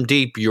come from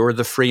deep, you're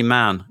the free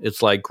man.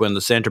 It's like when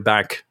the centre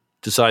back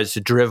decides to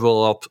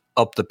dribble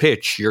up the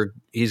pitch,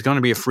 he's going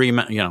to be a free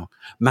man.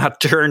 Matt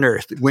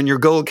Turner, when your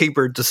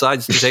goalkeeper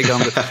decides to take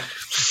on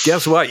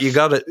guess what? You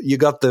got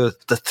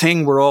the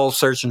thing we're all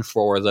searching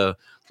for, the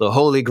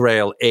holy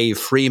grail, a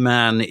free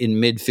man in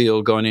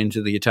midfield going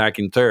into the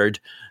attacking third.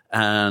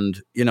 And,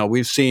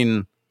 we've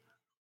seen,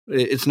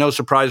 it's no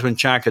surprise when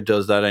Xhaka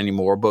does that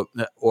anymore,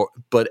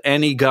 but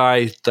any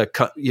guy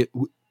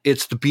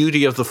it's the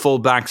beauty of the full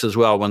backs as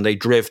well, when they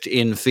drift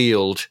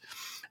infield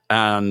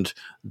and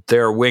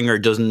their winger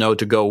doesn't know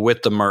to go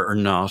with them or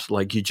not.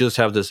 You just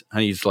have this,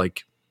 and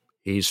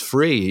he's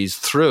free, he's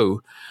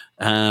through,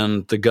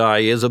 and the guy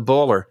is a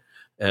baller.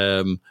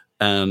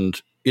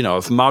 And,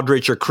 if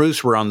Modric or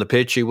Kroos were on the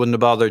pitch, he wouldn't have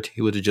bothered.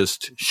 He would have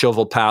just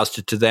shoveled past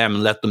it to them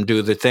and let them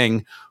do the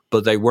thing,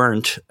 but they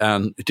weren't.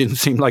 And it didn't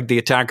seem like the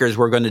attackers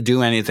were going to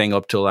do anything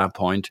up till that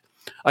point.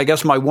 I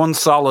guess my one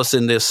solace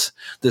in this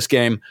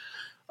game,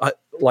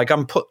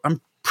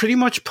 I'm pretty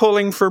much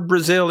pulling for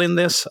Brazil in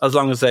this, as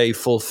long as they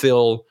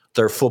fulfill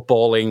their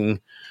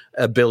footballing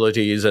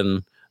abilities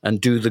and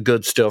do the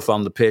good stuff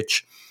on the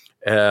pitch.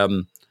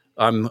 I'm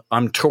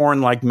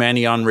torn like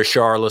many on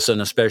Richarlison,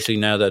 especially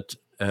now that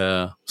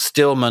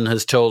Stillman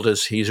has told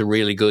us he's a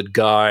really good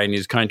guy and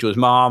he's kind to his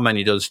mom and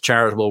he does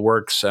charitable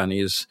works and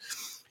he's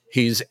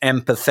he's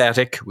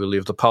empathetic. We'll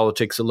leave the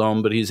politics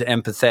alone, but he's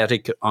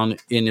empathetic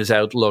in his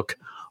outlook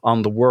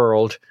on the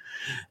world.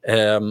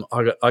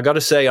 I got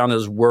to say, on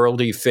his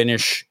worldy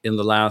finish in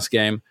the last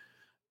game,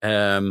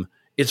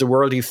 it's a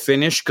worldy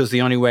finish because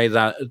the only way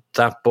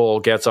that ball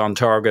gets on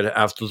target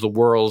after the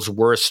world's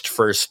worst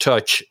first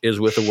touch is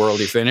with a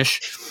worldy finish.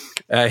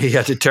 He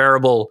had a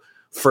terrible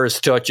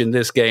first touch in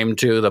this game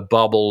too that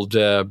bobbled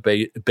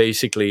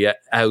basically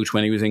out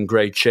when he was in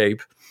great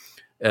shape.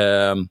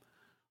 But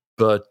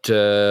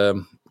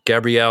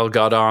Gabriel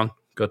got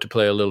to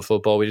play a little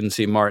football. We didn't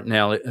see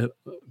Martinelli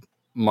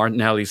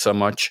so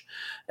much.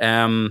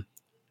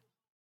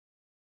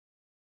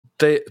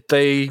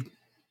 They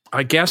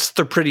I guess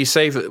they're pretty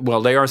safe.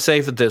 Well, they are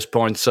safe at this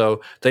point,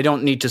 so they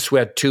don't need to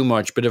sweat too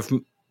much. But if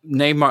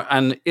Neymar,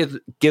 and it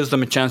gives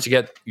them a chance to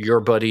get your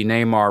buddy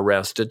Neymar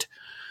rested.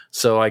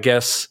 So I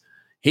guess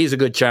he's a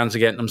good chance of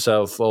getting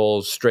himself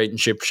all straight and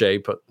ship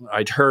shape.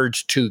 I'd heard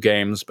 2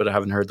 games, but I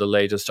haven't heard the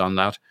latest on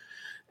that.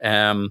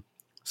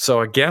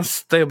 So I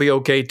guess they'll be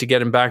okay to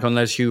get him back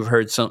unless you've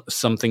heard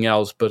something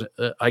else. But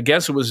I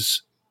guess it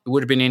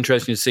would have been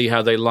interesting to see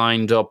how they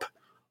lined up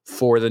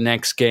for the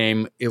next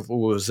game if it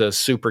was a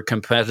super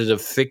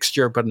competitive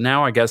fixture. But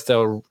now I guess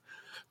they'll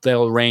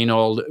ring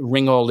all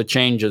the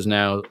changes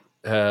now.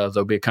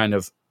 They'll be kind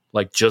of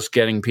like just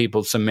getting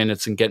people some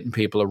minutes and getting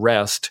people a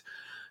rest.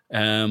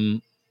 I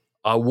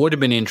would have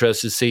been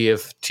interested to see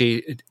if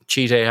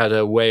Tite had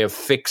a way of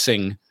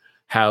fixing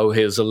how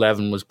his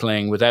 11 was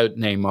playing without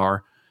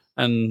Neymar.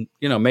 And,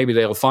 maybe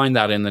they'll find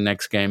that in the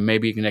next game.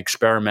 Maybe he can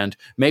experiment.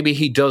 Maybe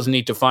he does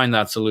need to find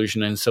that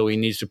solution. And so he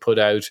needs to put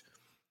out,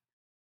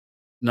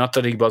 not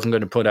that he wasn't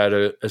going to put out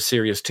a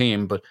serious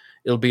team, but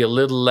it'll be a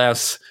little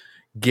less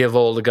give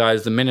all the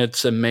guys the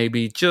minutes and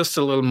maybe just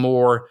a little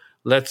more,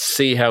 let's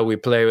see how we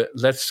play.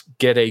 Let's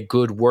get a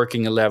good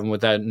working 11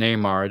 without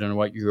Neymar. I don't know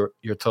what your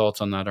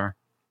thoughts on that are.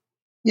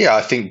 Yeah,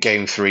 I think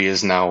game 3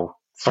 is now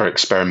for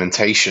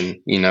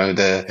experimentation.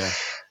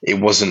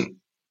 It wasn't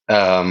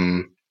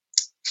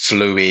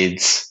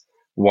fluid,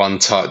 one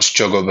touch,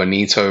 Jogo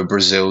Bonito,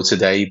 Brazil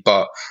today,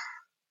 but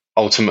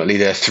ultimately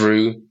they're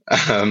through.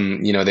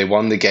 They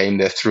won the game,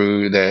 they're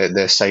through,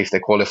 they're safe, they're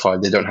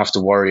qualified. They don't have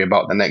to worry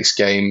about the next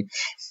game.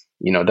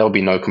 There'll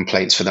be no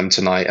complaints for them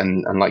tonight.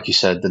 And like you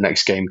said, the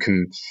next game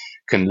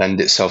can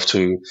lend itself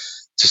to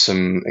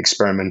some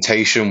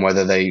experimentation,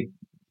 whether they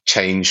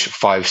change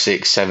 5,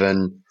 6,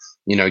 7,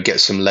 get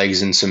some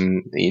legs and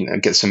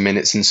get some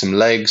minutes and some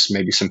legs,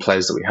 maybe some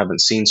players that we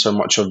haven't seen so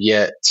much of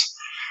yet.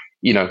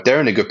 They're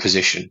in a good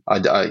position. I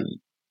don't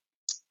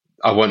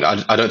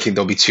think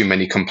there'll be too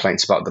many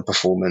complaints about the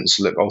performance.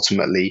 Look,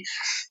 ultimately,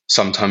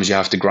 sometimes you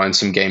have to grind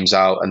some games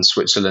out, and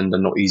Switzerland are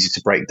not easy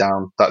to break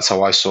down. That's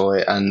how I saw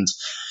it. And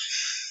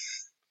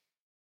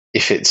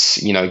if it's,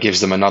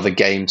 gives them another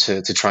game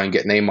to try and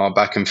get Neymar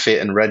back and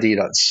fit and ready,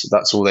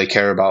 that's all they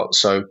care about.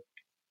 So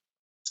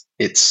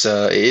it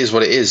is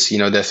what it is.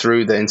 They're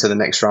through, they're into the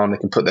next round. They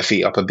can put their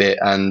feet up a bit,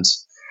 and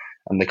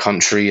the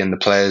country and the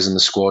players and the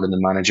squad and the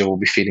manager will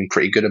be feeling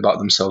pretty good about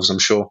themselves, I'm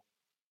sure.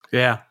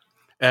 Yeah.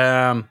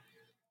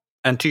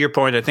 And to your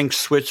point, I think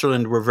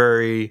Switzerland were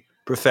very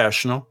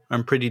professional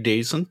and pretty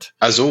decent.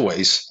 As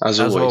always.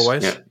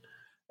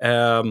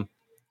 Yeah.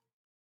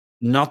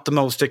 Not the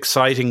most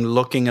exciting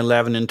looking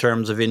 11 in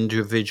terms of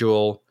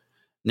individual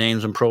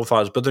names and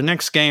profiles, but the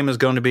next game is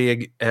going to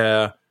be,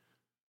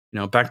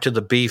 back to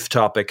the beef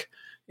topic.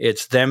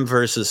 It's them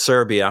versus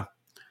Serbia.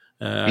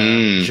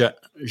 Xhaka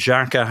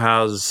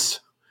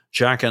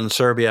and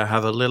Serbia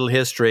have a little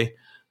history.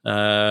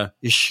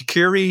 Is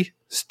Shaqiri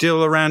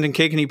still around and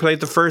kicking? He played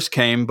the first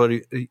game, but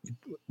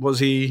was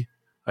he?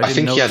 I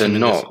think he had a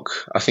knock.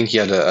 I think he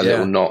had a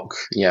little knock.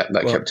 Yeah,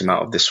 that kept him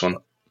out of this one.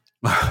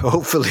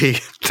 Hopefully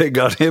they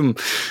got him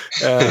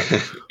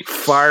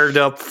fired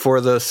up for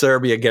the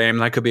Serbia game.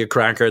 That could be a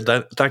cracker.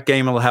 That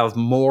game will have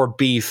more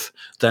beef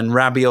than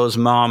Rabiot's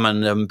mom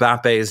and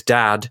Mbappe's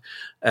dad.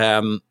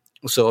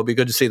 So it'll be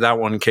good to see that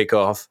one kick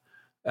off.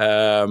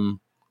 But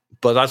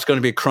that's going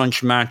to be a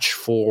crunch match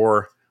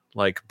for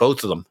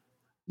both of them.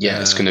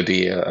 Yeah, it's going to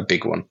be a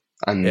big one.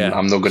 And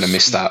I'm not going to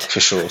miss that for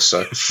sure.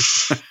 So,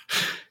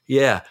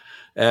 yeah.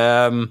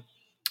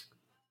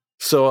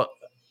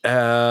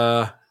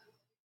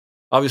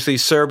 Obviously,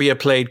 Serbia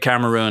played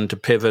Cameroon to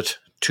pivot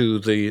to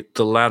the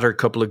latter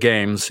couple of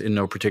games in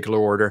no particular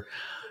order.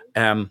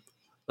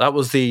 That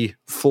was the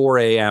 4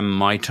 a.m.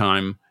 my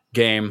time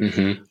game.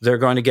 Mm-hmm. They're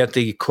going to get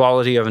the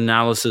quality of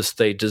analysis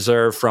they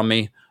deserve from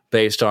me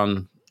based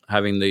on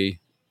having the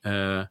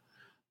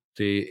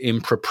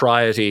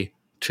impropriety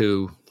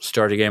to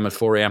start a game at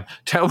 4 a.m.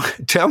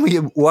 Tell me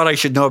what I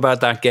should know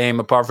about that game,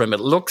 apart from it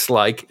looks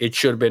like it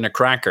should have been a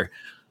cracker.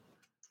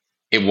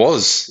 It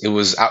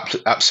was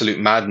absolute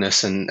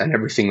madness and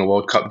everything a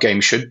World Cup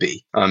game should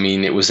be. I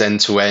mean, it was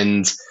end to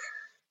end,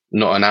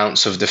 not an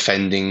ounce of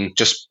defending,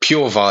 just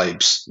pure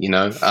vibes,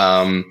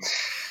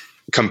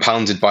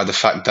 compounded by the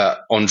fact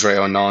that Andre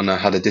Onana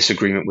had a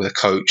disagreement with a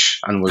coach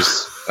and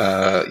was,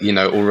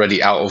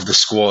 already out of the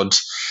squad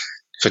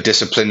for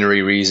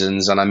disciplinary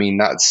reasons. And I mean,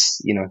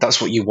 that's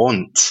what you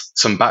want.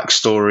 Some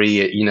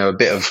backstory, a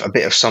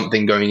bit of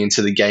something going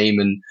into the game.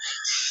 And,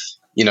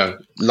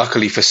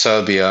 luckily for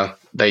Serbia,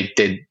 they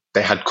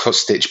had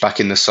Kostic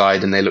back in the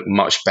side and they looked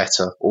much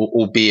better,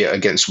 albeit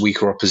against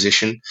weaker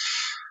opposition.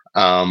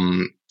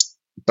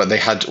 But they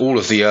had all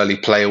of the early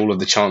play, all of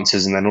the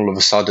chances, and then all of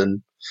a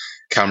sudden,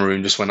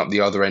 Cameroon just went up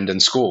the other end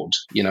and scored,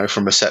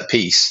 from a set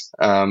piece.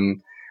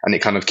 And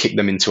it kind of kicked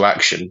them into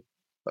action.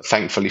 But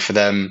thankfully for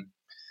them,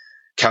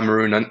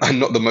 Cameroon are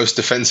not the most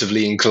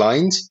defensively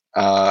inclined,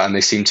 and they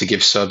seem to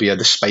give Serbia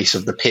the space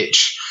of the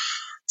pitch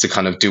to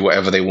kind of do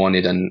whatever they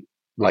wanted. And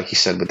like you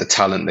said, with the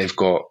talent they've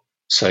got,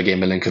 Sergej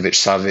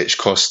Milinkovic-Savic,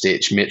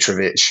 Kostic,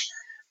 Mitrovic,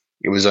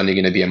 it was only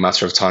going to be a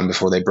matter of time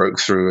before they broke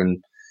through.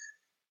 And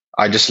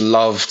I just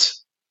loved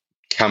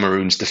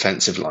Cameroon's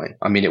defensive line.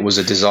 I mean, it was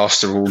a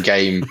disaster all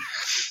game,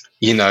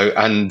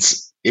 and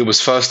it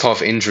was first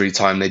half injury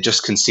time. They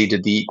just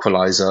conceded the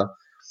equalizer.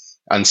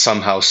 And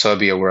somehow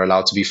Serbia were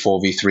allowed to be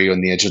 4v3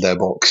 on the edge of their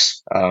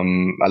box,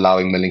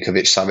 allowing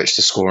Milinkovic-Savic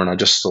to score. And I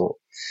just thought,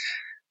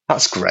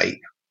 that's great.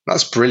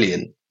 That's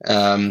brilliant.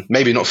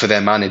 Maybe not for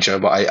their manager,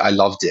 but I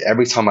loved it.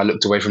 Every time I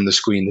looked away from the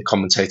screen, the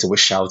commentator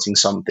was shouting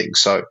something.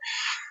 So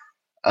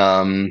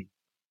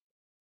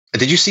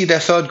did you see their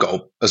third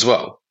goal as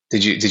well?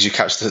 Did you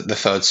catch the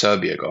third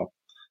Serbia goal?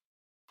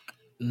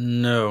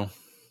 No.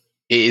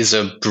 It is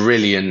a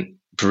brilliant,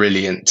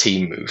 brilliant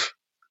team move.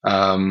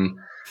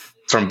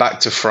 From back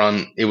to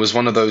front, it was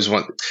one of those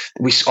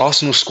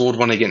Arsenal scored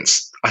one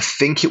against, I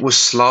think it was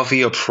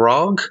Slavia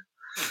Prague,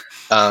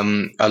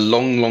 a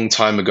long, long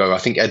time ago. I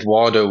think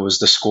Eduardo was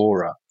the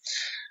scorer,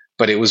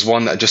 but it was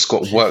one that just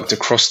got worked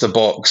across the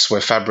box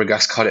where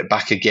Fabregas cut it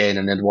back again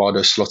and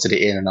Eduardo slotted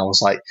it in. And I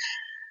was like,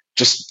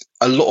 just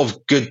a lot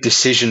of good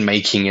decision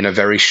making in a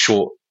very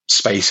short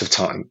space of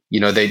time.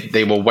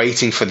 They were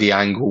waiting for the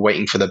angle,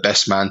 waiting for the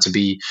best man to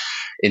be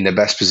in the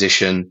best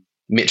position.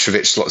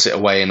 Mitrovic slots it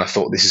away, and I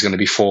thought this is going to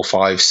be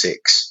 4-5-6,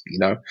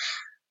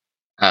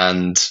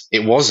 and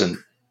it wasn't.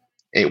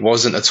 It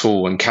wasn't at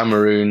all. And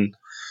Cameroon,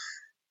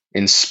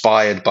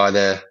 inspired by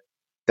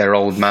their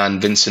old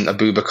man Vincent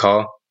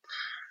Aboubakar,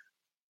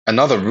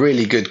 another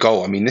really good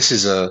goal. I mean, this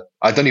is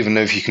I don't even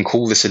know if you can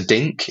call this a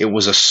dink. It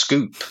was a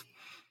scoop,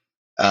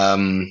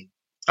 and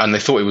they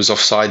thought it was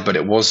offside, but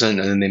it wasn't.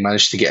 And then they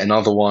managed to get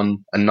another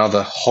one,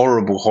 another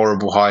horrible,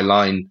 horrible high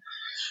line.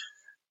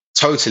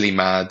 Totally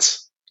mad.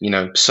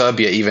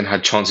 Serbia even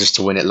had chances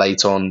to win it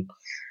late on,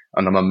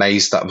 and I'm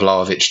amazed that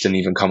Vlahovic didn't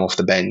even come off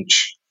the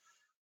bench.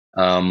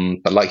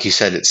 But like you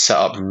said, it's set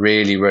up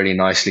really, really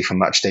nicely for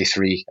match day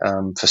 3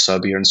 for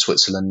Serbia and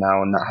Switzerland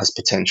now, and that has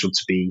potential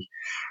to be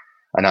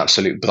an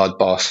absolute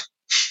bloodbath.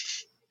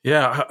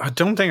 Yeah, I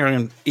don't think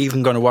I'm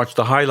even going to watch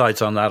the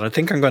highlights on that. I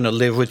think I'm going to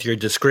live with your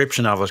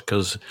description of it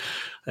because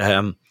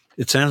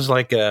it sounds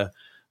like a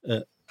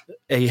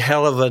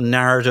hell of a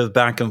narrative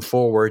back and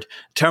forward.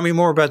 Tell me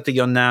more about the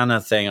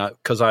Onana thing,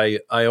 because I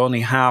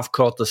only half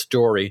caught the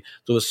story.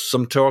 There was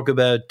some talk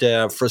about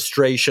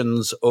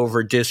frustrations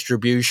over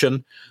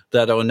distribution,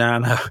 that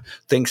Onana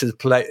thinks his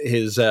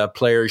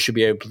players should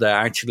be able to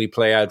actually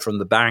play out from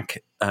the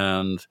back,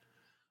 and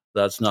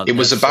that's not. It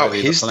was about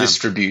his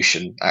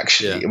distribution,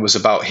 actually. Yeah. It was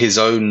about his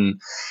own,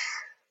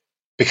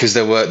 because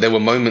there were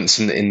moments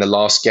in the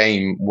last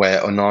game where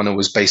Onana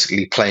was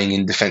basically playing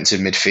in defensive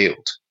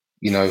midfield,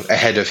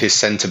 ahead of his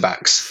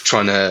centre-backs,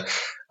 trying to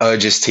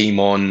urge his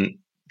team on,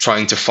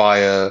 trying to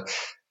fire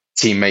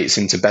teammates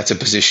into better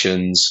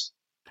positions.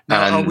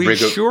 Now, are we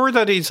sure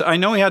that I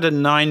know he had a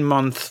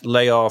 9-month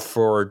layoff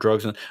for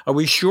drugs. Are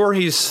we sure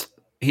he's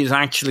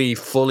actually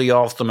fully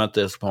off them at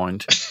this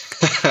point?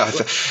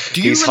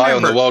 He's high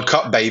on the World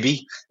Cup,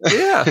 baby.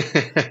 Yeah.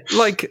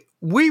 Do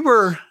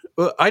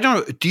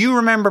you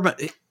remember...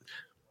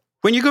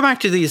 When you go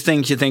back to these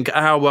things, you think,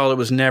 it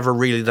was never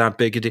really that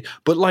big a deal.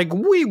 But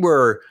we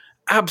were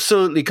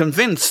absolutely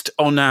convinced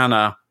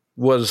Onana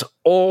was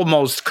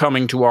almost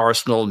coming to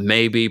Arsenal,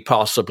 maybe,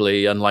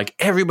 possibly, and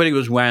everybody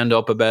was wound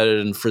up about it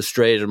and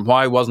frustrated, and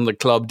why wasn't the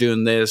club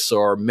doing this,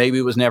 or maybe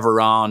it was never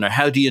on, or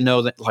how do you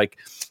know that?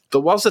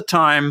 There was a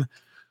time,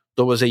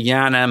 there was a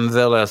Jan M.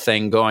 Villa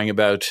thing going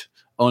about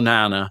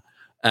Onana,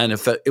 and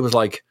it was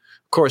of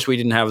course we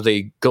didn't have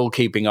the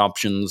goalkeeping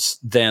options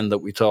then that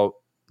we thought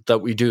that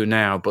we do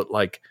now, but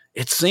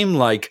it seemed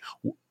like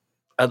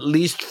at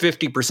least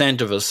 50%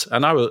 of us,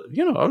 and I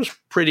was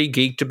pretty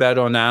geeked about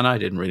Onana. I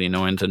didn't really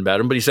know anything about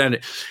him, but he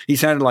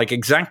sounded like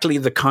exactly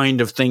the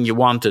kind of thing you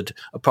wanted,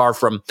 apart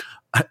from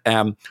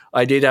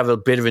I did have a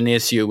bit of an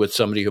issue with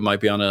somebody who might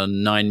be on a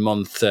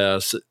 9-month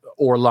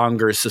or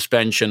longer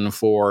suspension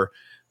for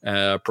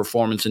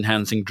performance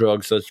enhancing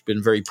drugs. That's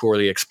been very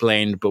poorly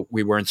explained, but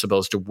we weren't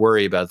supposed to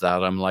worry about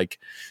that. I'm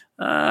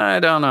I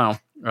don't know.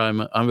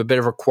 I'm a bit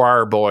of a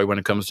choir boy when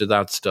it comes to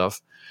that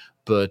stuff,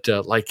 but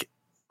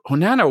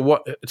Onana,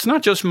 it's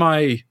not just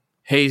my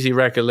hazy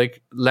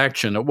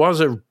recollection. It was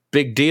a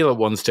big deal at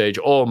one stage,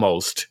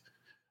 almost.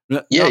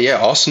 Yeah.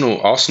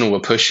 Arsenal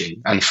were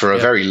pushing, and for a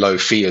very low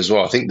fee as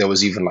well. I think there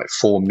was even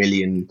 £4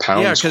 million.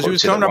 Yeah, because he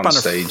was coming up on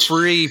a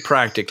free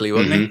practically,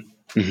 wasn't he?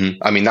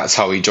 I mean, that's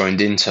how he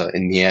joined Inter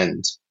in the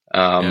end.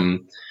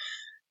 And,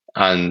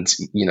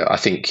 I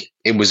think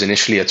it was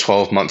initially a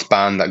 12-month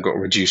ban that got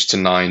reduced to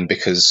 9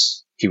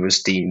 because he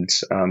was deemed,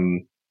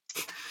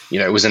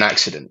 it was an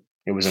accident.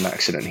 It was an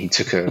accident. He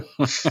took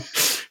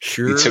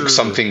he took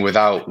something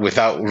without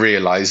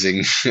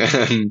realizing.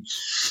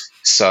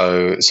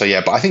 So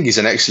yeah, but I think he's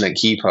an excellent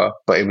keeper.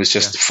 But it was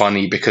just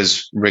funny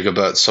because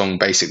Rigobert Song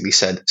basically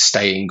said,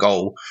 "Stay in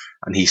goal,"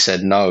 and he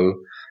said no,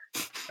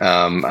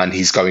 and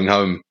he's going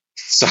home.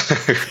 So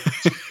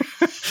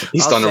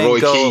he's done a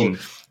Roy Keane.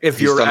 If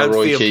your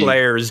outfield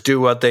players do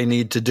what they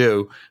need to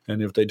do,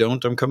 and if they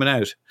don't, I'm coming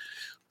out.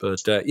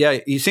 But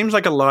he seems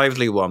like a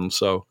lively one.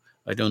 So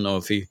I don't know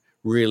if he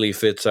really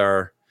fits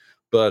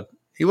but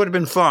he would have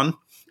been fun,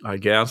 I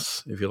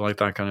guess, if you like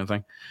that kind of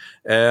thing.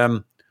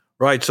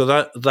 Right, so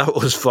that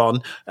was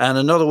fun. And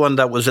another one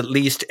that was at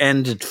least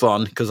ended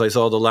fun, because I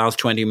saw the last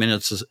 20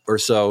 minutes or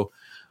so,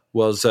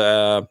 was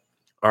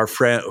our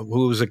friend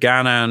who was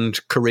Ghana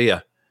and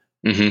Korea.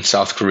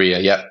 South Korea,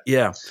 yeah.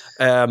 Yeah.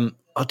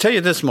 I'll tell you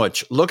this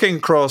much. Looking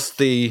across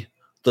the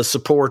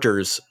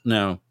supporters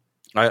now,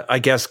 I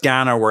guess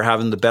Ghana were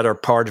having the better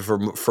part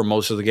for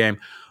most of the game.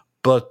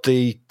 But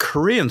the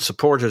Korean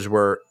supporters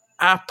were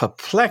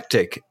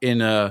apoplectic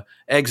in a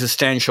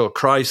existential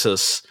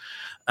crisis.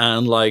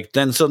 And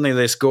then suddenly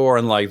they score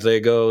and they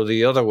go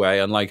the other way.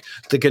 And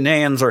the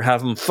Ghanaians are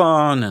having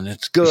fun and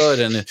it's good.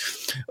 And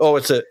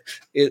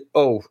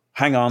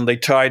hang on, they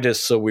tied us,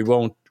 so we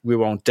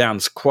won't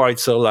dance quite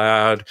so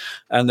loud.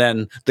 And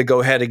then they go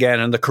ahead again.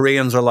 And the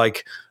Koreans are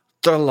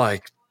they're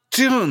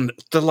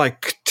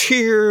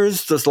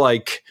tears. There's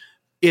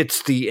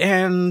it's the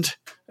end.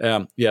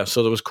 So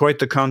there was quite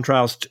the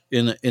contrast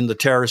in the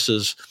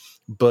terraces,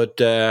 but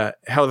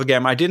hell of a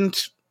game. I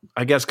didn't,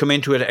 I guess, come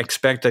into it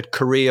expect that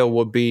Korea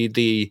would be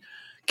the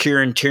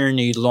Kieran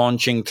Tierney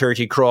launching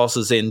 30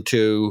 crosses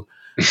into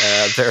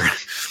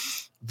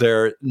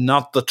they're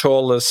not the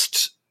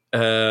tallest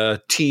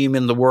team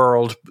in the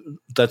world.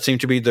 That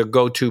seemed to be their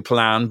go-to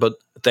plan, but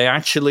they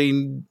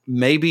actually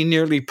maybe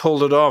nearly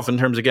pulled it off in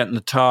terms of getting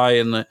the tie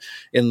in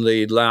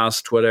the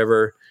last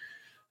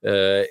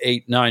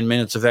 8-9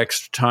 minutes of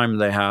extra time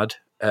they had.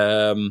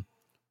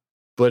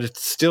 But it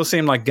still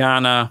seemed like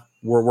Ghana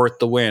were worth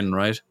the win,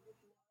 right?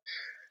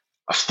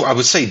 I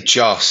would say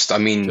just. I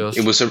mean,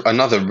 it was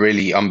another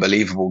really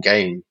unbelievable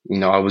game.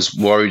 I was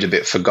worried a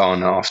bit for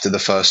Ghana after the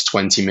first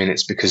 20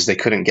 minutes because they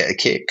couldn't get a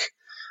kick.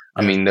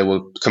 I mean, they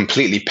were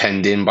completely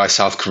penned in by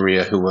South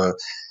Korea, who were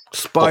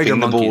spider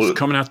monkeys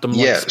coming at them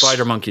like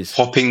spider monkeys,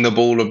 hopping the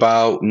ball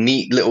about,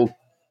 neat little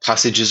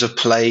passages of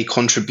play,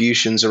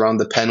 contributions around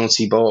the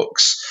penalty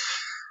box.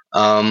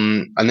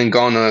 And then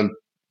Ghana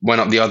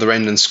went up the other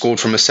end and scored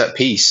from a set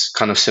piece,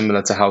 kind of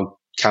similar to how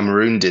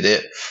Cameroon did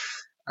it.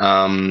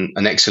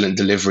 An excellent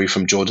delivery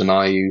from Jordan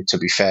Ayew, to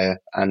be fair,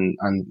 and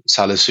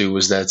Salisu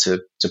was there to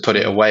put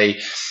it away.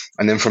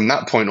 And then from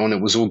that point on,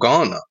 it was all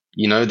Ghana.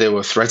 They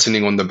were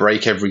threatening on the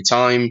break every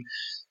time.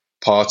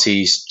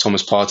 Thomas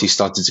Partey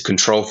started to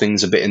control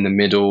things a bit in the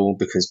middle,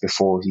 because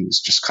before he was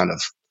just kind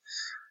of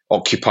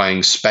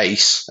occupying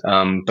space.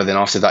 But then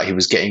after that, he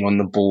was getting on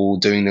the ball,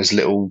 doing those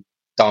little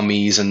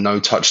dummies and no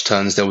touch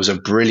turns. There was a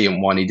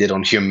brilliant one he did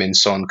on Heung-min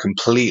Son,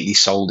 completely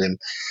sold him.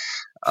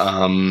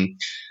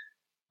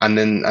 And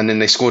then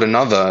they scored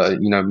another.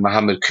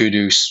 Mohamed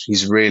Kudus,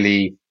 he's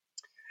really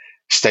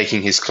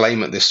staking his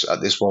claim at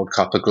this World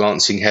Cup. A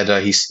glancing header.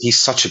 He's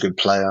such a good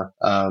player.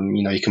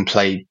 He can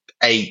play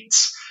 8,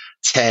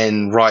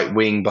 10, right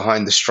wing,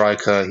 behind the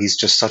striker. He's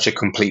just such a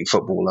complete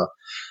footballer.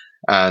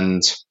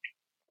 And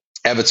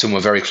Everton were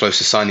very close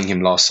to signing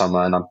him last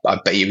summer, and I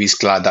bet you he's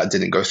glad that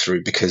didn't go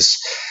through, because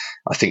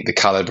I think the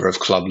caliber of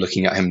club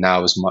looking at him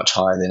now is much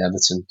higher than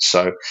Everton.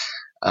 So,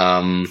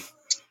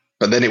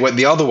 but then it went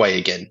the other way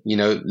again.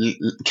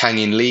 Kang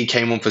In Lee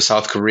came on for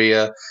South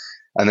Korea,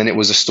 and then it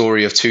was a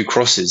story of 2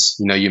 crosses.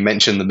 You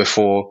mentioned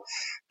before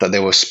that they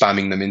were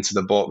spamming them into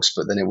the box,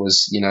 but then it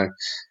was,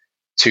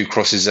 2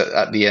 crosses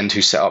at the end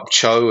who set up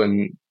Cho,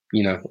 and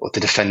the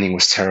defending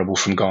was terrible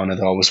from Ghana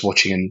that I was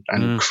watching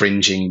and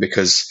cringing,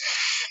 because,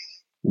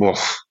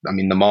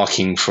 the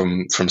marking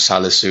from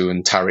Salisu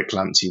and Tariq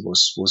Lamptey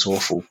was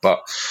awful.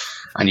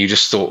 And you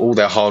just thought all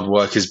their hard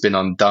work has been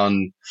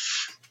undone,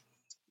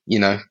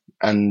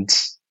 and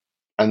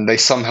they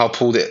somehow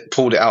pulled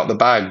it out the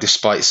bag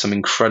despite some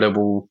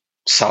incredible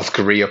South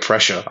Korea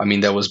pressure. I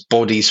mean, there was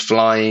bodies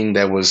flying,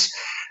 there was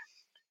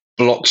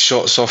block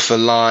shots off the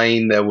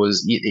line, it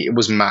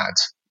was mad,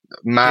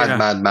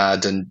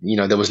 and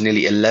there was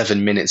nearly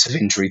 11 minutes of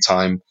injury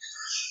time,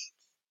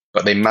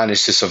 but they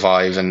managed to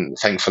survive, and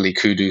thankfully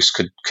Kudus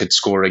could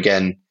score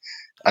again.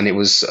 And it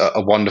was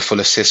a wonderful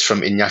assist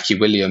from Iñaki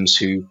Williams,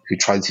 who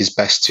tried his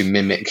best to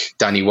mimic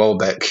Danny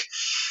Welbeck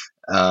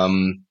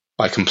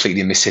by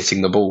completely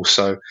mishitting the ball.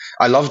 So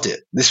I loved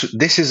it.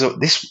 This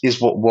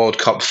is what World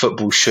Cup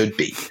football should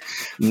be.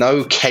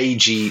 No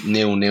cagey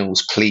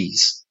 0-0s,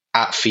 please,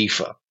 at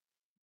FIFA.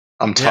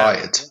 I'm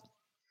tired.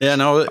 Yeah,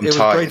 no, it was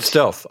great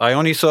stuff. I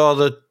only saw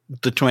the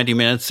 20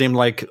 minutes. Seemed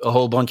like a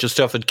whole bunch of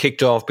stuff had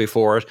kicked off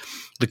before it.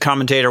 the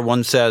commentator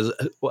once says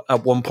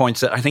at one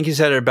point, I think he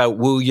said it about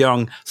Wu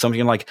Young,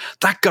 something like,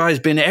 that guy's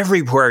been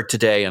everywhere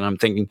today. And I'm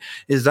thinking,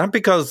 is that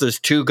because there's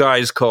two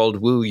guys called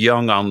Wu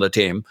Young on the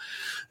team?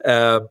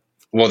 Well,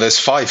 there's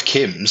 5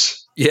 Kims.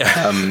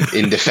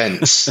 In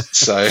defense.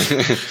 So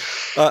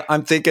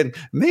I'm thinking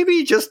maybe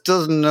he just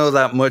doesn't know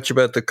that much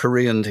about the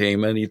Korean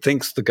team and he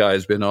thinks the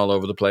guy's been all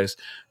over the place.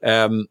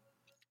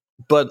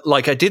 But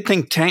like, I did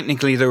think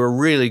technically they were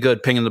really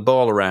good pinging the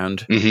ball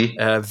around.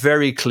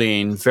 Very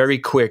clean, very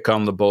quick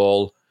on the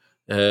ball,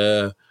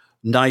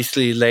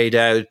 nicely laid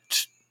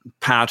out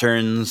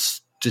patterns,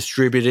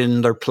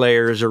 distributing their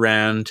players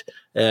around.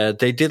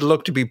 They did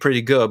look to be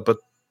pretty good, but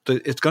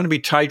it's going to be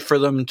tight for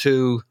them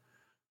to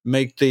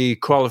make the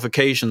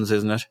qualifications,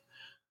 isn't it?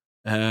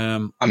 I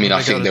mean,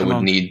 I think they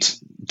would need.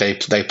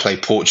 They play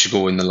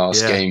Portugal in the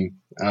last game.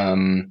 I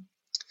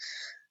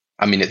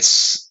mean,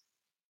 it's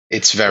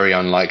very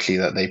unlikely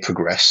that they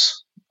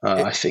progress.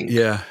 I think.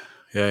 Yeah.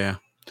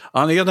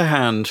 On the other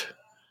hand,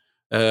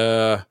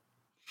 they're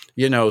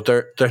not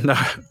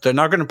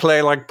going to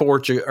play like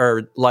Portugal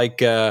or like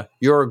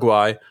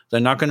Uruguay. They're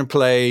not going to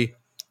play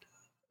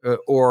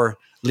or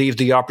leave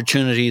the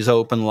opportunities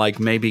open like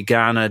maybe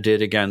Ghana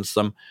did against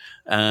them.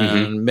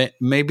 And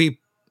maybe,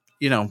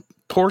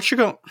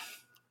 Portugal,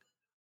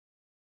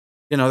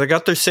 they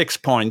got their 6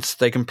 points.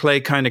 They can play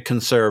kind of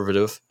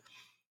conservative.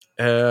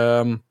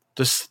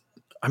 It's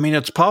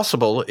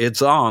possible.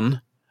 It's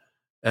on.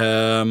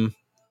 I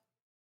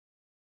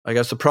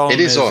guess the problem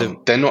is... It is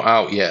on. They're not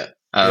out yet.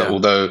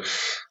 Although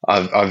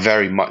I've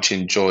very much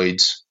enjoyed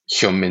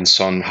Heung-min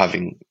Son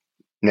having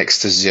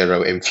next to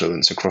zero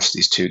influence across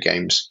these 2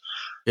 games.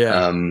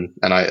 Yeah. And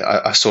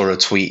I saw a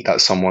tweet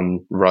that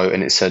someone wrote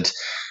and it said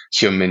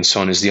Heung-min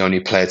Son is the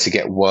only player to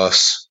get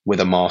worse with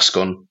a mask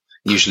on.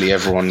 Usually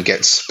everyone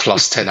gets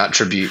plus 10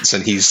 attributes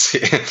and he's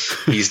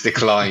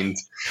declined.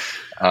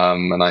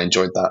 And I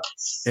enjoyed that.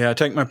 Yeah, I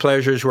take my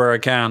pleasures where I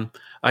can.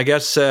 I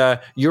guess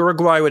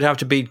Uruguay would have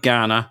to beat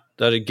Ghana.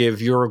 That'd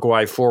give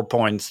Uruguay 4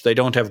 points. They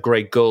don't have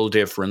great goal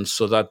difference,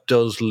 so that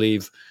does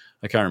leave...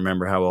 I can't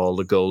remember how all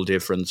the goal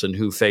difference and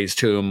who faced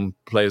whom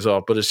plays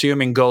off. But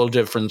assuming goal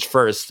difference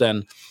first,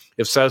 then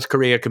if South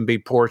Korea can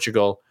beat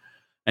Portugal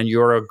and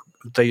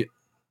they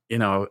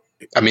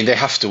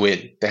have to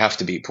win. They have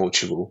to beat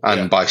Portugal,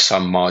 and by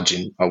some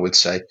margin, I would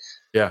say.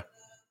 Yeah.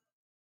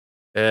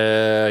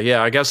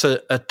 I guess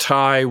a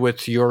tie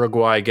with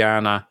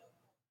Uruguay-Ghana.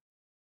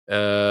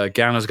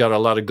 Ghana's got a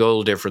lot of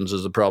goal difference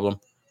is the problem.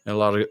 A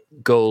lot of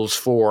goals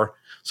for.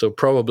 So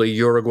probably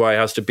Uruguay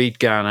has to beat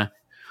Ghana.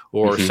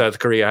 Or South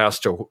Korea has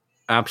to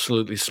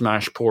absolutely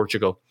smash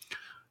Portugal.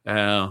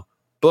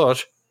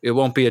 But it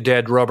won't be a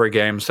dead rubber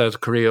game.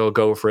 South Korea will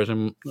go for it.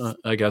 And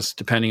I guess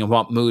depending on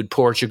what mood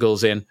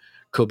Portugal's in,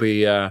 could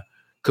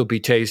be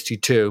tasty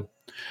too.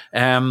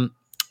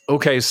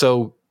 Okay,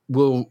 so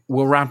we'll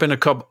wrap in a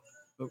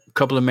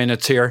couple of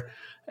minutes here.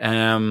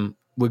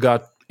 We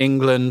got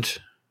England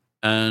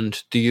and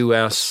the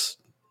US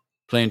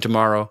playing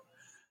tomorrow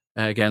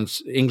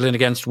against England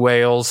against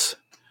Wales.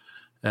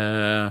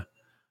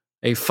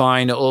 A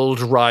fine old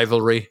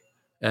rivalry.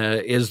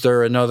 Is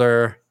there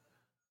another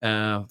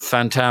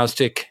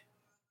fantastic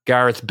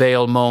Gareth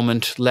Bale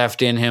moment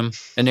left in him?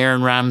 An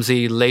Aaron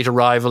Ramsey late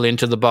arrival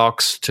into the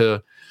box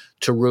to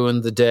ruin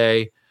the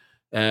day.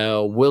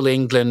 Will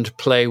England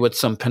play with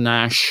some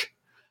panache?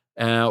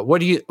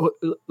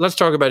 Let's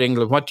talk about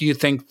England. What do you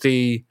think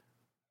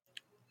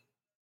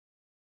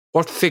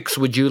what fix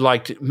would you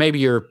like to, maybe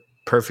you're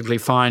perfectly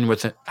fine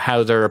with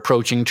how they're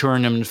approaching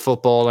tournament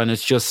football and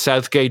it's just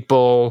Southgate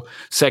Bowl,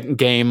 second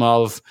game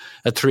of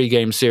a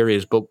 3-game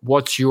series. But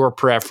what's your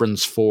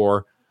preference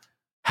for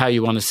how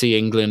you want to see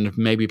England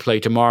maybe play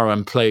tomorrow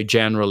and play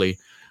generally?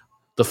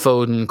 The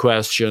Foden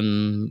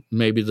question,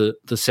 maybe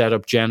the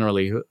setup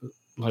generally.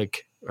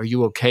 Like, are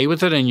you okay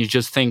with it and you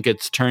just think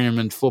it's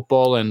tournament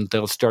football and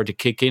they'll start to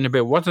kick in a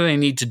bit? What do they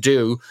need to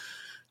do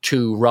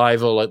to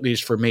rival, at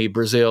least for me,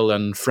 Brazil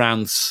and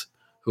France,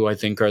 who I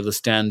think are the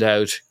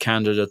standout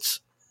candidates?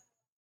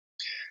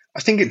 I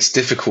think it's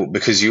difficult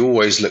because you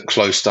always look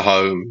close to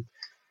home,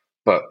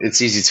 but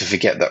it's easy to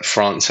forget that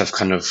France have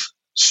kind of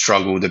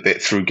struggled a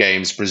bit through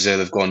games. Brazil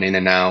have gone in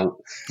and out.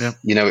 Yeah.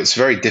 It's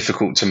very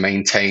difficult to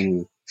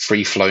maintain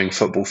free-flowing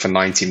football for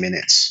 90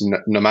 minutes,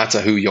 no matter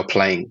who you're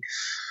playing.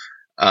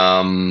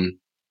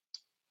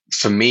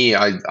 For me,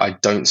 I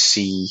don't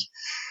see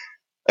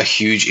a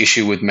huge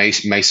issue with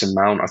Mason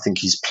Mount. I think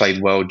he's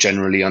played well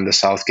generally under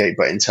Southgate,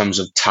 but in terms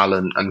of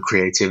talent and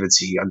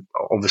creativity,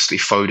 obviously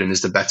Foden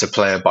is the better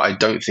player, but I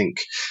don't think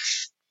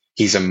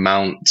he's a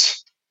Mount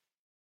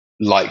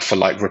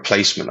like-for-like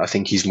replacement. I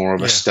think he's more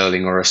of a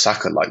Sterling or a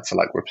Saka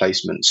like-for-like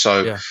replacement.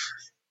 So,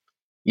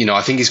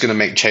 I think he's going to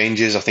make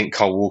changes. I think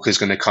Kyle Walker's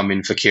going to come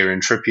in for Kieran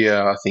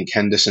Trippier. I think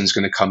Henderson's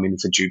going to come in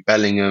for Jude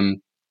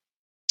Bellingham.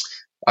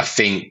 I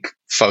think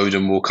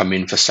Foden will come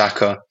in for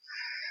Saka.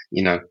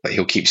 But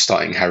he'll keep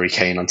starting Harry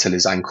Kane until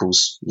his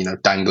ankle's,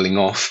 dangling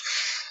off.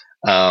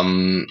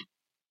 But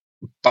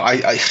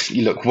I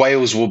look,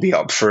 Wales will be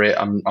up for it.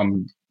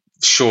 I'm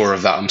sure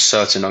of that. I'm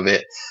certain of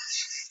it.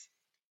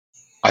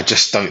 I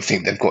just don't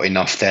think they've got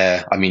enough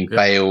there. I mean,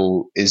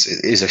 Bale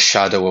is a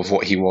shadow of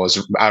what he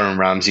was. Aaron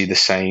Ramsey the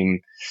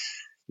same,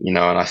 and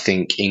I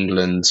think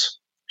England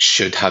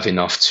should have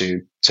enough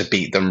to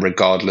beat them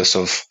regardless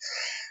of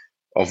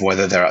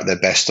whether they're at their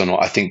best or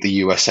not. I think the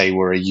USA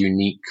were a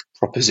unique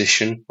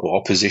proposition or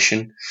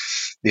opposition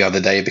the other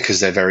day because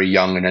they're very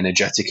young and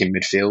energetic in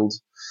midfield.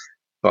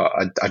 But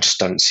I just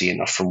don't see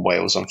enough from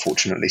Wales,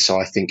 unfortunately.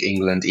 So I think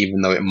England,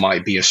 even though it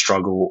might be a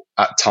struggle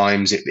at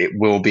times, it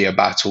will be a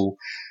battle.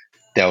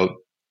 They'll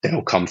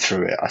come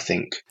through it, I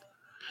think.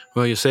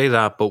 Well, you say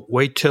that, but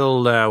wait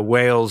till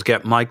Wales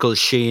get Michael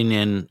Sheen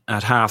in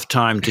at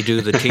half-time to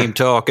do the team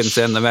talk and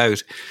send them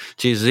out.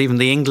 Jesus, even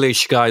the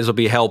English guys will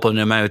be helping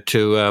them out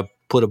to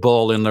put a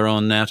ball in their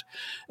own net.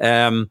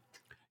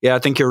 I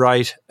think you're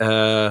right.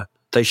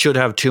 They should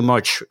have too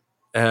much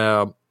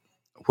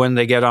when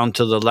they get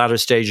onto the latter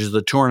stages of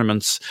the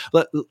tournaments.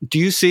 Do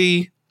you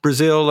see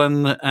Brazil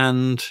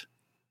and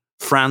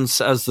France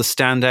as the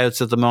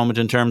standouts at the moment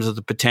in terms of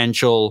the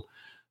potential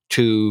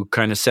to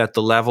kind of set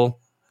the level?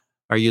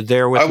 Are you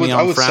there with me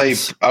on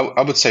France?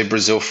 I would say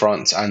Brazil,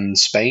 France, and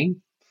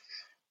Spain.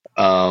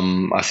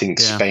 I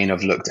think Spain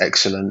have looked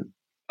excellent,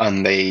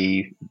 and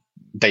they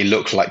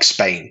look like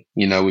Spain.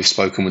 We've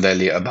spoken with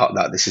Elliot about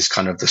that. This is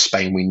kind of the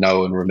Spain we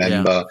know and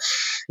remember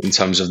in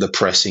terms of the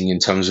pressing, in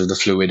terms of the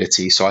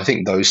fluidity. So I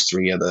think those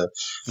three are the.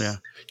 Yeah.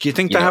 Do you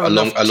think they have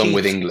along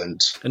with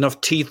England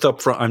enough teeth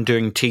up front? I'm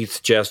doing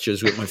teeth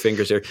gestures with my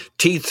fingers here.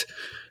 Teeth.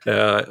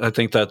 I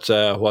think that's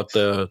what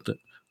the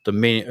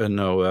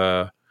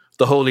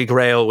Holy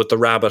Grail with the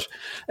rabbit.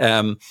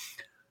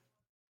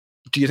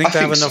 Do you think they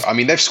have enough? So. I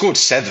mean, they've scored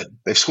 7.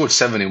 They've scored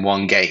 7 in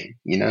one game.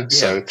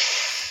 So,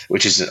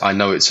 which is, I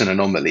know it's an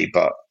anomaly,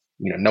 but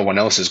no one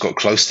else has got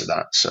close to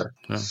that. So,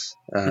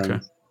 okay.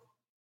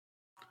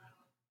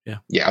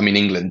 Yeah. I mean,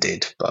 England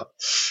did, but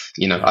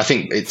I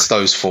think it's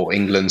those 4: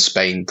 England,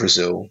 Spain,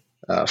 Brazil,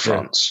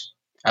 France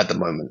at the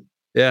moment.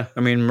 Yeah,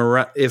 I mean,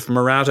 if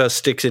Morata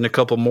sticks in a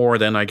couple more,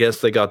 then I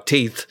guess they got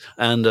teeth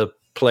and a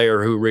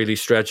player who really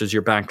stretches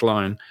your back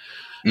line.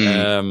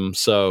 And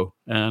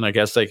I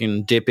guess they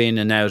can dip in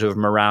and out of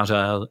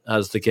Morata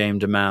as the game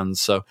demands.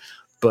 So,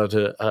 but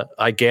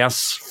I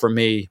guess for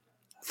me,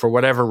 for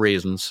whatever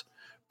reasons,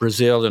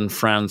 Brazil and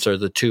France are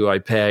the two I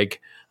peg,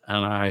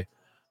 and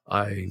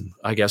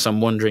I guess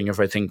I'm wondering if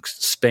I think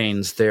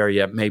Spain's there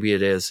yet. Maybe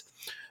it is.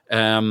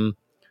 And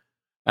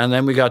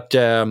then we got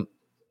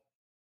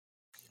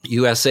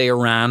USA,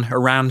 Iran.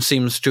 Iran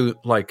seems to,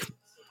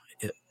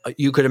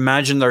 you could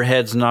imagine their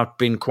heads not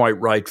being quite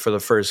right for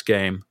the first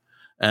game.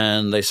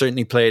 And they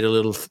certainly played a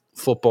little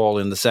football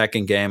in the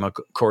second game, of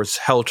course,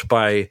 helped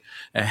by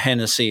a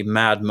Hennessy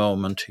mad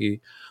moment.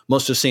 He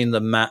must have seen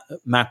the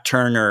Matt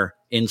Turner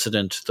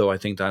incident, though I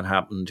think that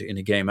happened in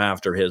a game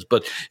after his.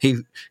 But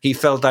he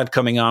felt that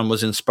coming on,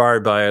 was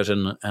inspired by it,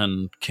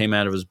 and came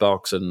out of his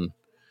box and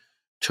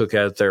took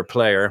out their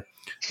player.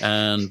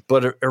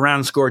 But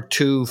Iran scored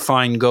 2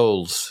 fine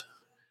goals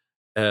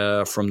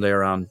from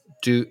there on.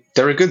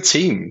 They're a good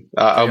team.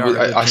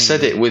 I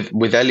said it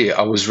with Elliot.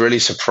 I was really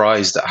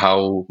surprised at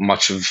how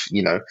much of,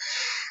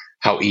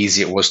 how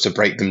easy it was to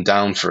break them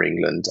down for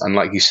England. And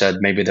like you said,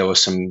 maybe there were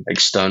some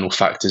external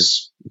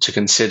factors to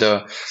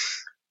consider,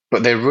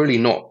 but they're really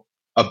not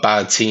a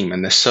bad team.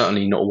 And they're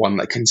certainly not one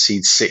that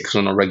concedes 6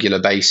 on a regular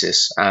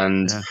basis.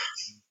 And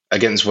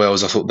against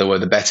Wales, I thought they were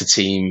the better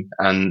team,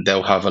 and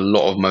they'll have a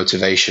lot of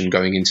motivation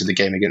going into the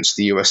game against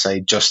the USA,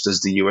 just as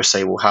the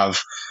USA will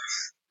have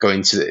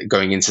going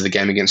into the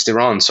game against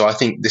Iran. So I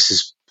think this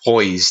is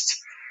poised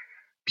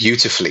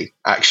beautifully,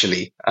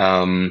 actually,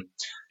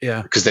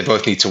 because they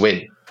both need to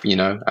win,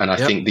 and I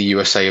think the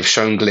USA have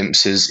shown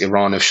glimpses,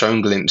 Iran have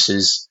shown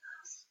glimpses,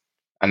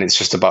 and it's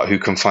just about who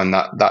can find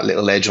that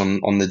little edge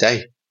on the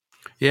day.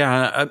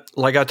 Yeah,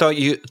 I thought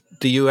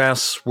the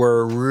US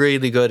were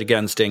really good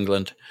against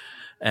England.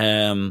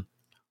 The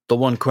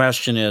one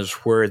question is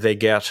where they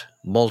get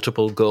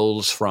multiple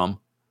goals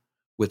from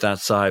with that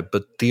side,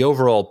 but the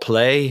overall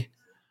play,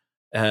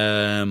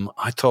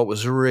 I thought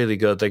was really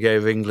good. They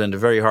gave England a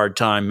very hard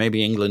time.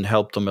 Maybe England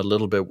helped them a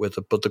little bit with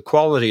it, but the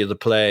quality of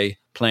the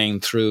playing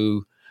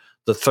through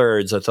the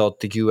thirds, I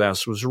thought the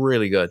US was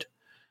really good.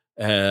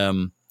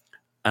 And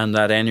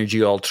that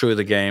energy all through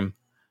the game.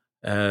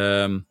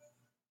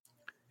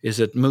 Is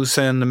it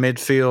Musa in the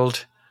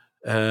midfield?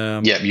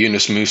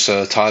 Yunus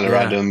Musa, Tyler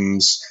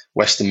Adams,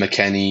 Weston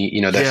McKennie.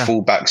 Their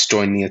fullbacks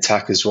join the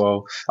attack as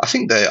well. I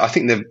think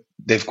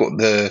they've got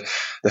the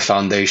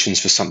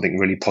foundations for something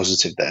really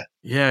positive there.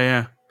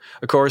 Yeah.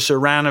 Of course,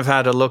 Iran have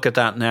had a look at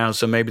that now,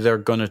 so maybe they're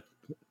going to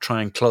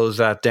try and close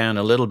that down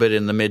a little bit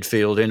in the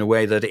midfield in a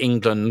way that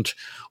England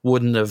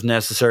wouldn't have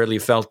necessarily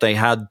felt they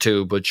had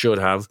to, but should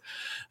have.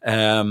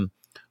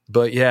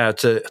 But yeah,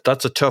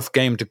 that's a tough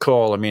game to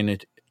call. I mean,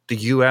 the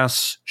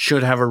US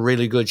should have a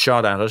really good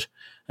shot at it,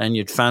 and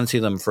you'd fancy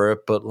them for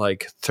it, but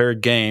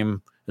third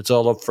game, it's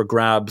all up for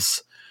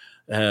grabs.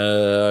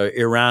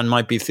 Iran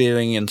might be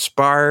feeling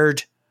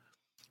inspired.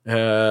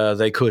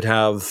 They could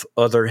have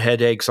other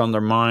headaches on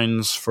their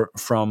minds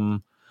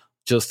from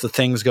just the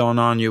things going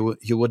on, you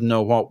wouldn't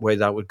know what way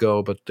that would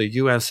go. But the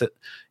US,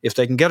 if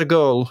they can get a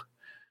goal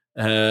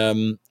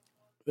in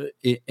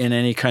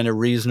any kind of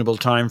reasonable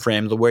time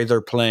frame, the way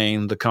they're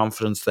playing, the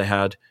confidence they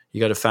had,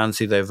 you got to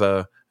fancy they've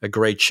a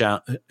great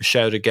shout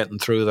at getting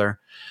through there.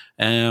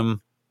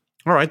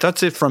 All right,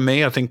 that's it from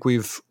me. I think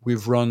we've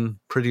run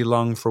pretty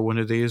long for one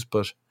of these,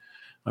 but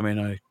I mean,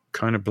 I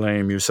kind of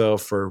blame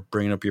yourself for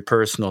bringing up your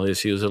personal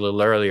issues a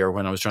little earlier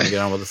when I was trying to get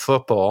on with the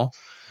football.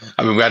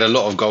 I mean, we had a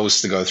lot of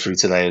goals to go through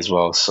today as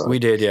well. So we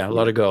did, yeah, a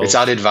lot of goals. It's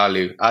added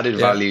value.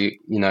 Value,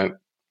 you know,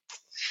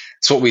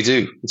 it's what we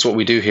do. It's what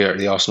we do here at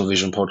the Arsenal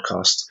Vision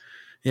podcast.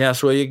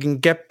 Yes, well, you can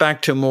get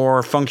back to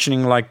more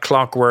functioning like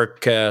clockwork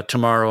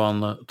tomorrow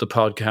on the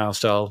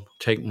podcast. I'll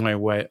take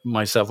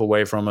myself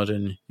away from it,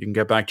 and you can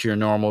get back to your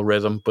normal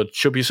rhythm. But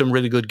should be some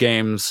really good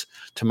games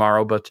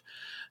tomorrow. But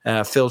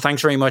Phil,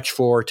 thanks very much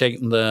for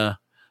taking the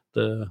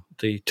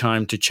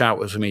time to chat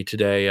with me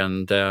today,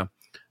 and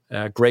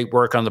great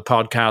work on the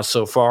podcast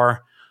so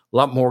far. A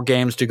lot more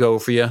games to go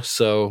for you,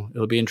 so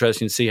it'll be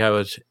interesting to see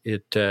how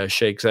it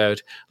shakes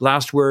out.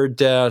 Last word,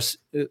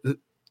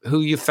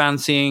 who you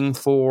fancying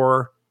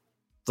for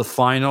the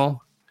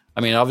final?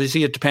 I mean,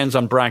 obviously it depends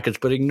on brackets,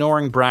 but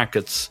ignoring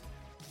brackets,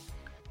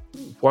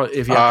 what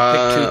if you have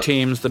to pick two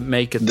teams that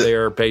make it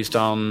there based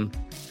on...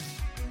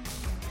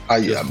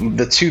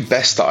 the two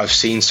best that I've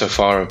seen so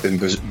far have been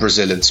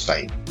Brazil and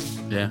Spain.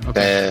 Yeah,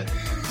 okay.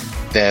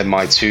 They're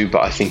my two,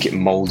 but I think it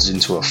molds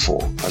into a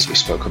four, as we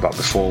spoke about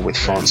before, with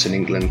France and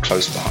England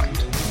close behind.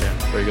 Yeah,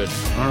 very good.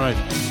 All right,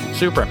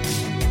 super.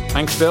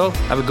 Thanks, Phil.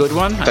 Have a good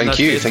one. Thank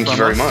you. Thank you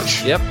very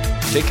much. Yep.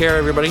 Take care,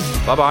 everybody.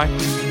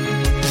 Bye-bye.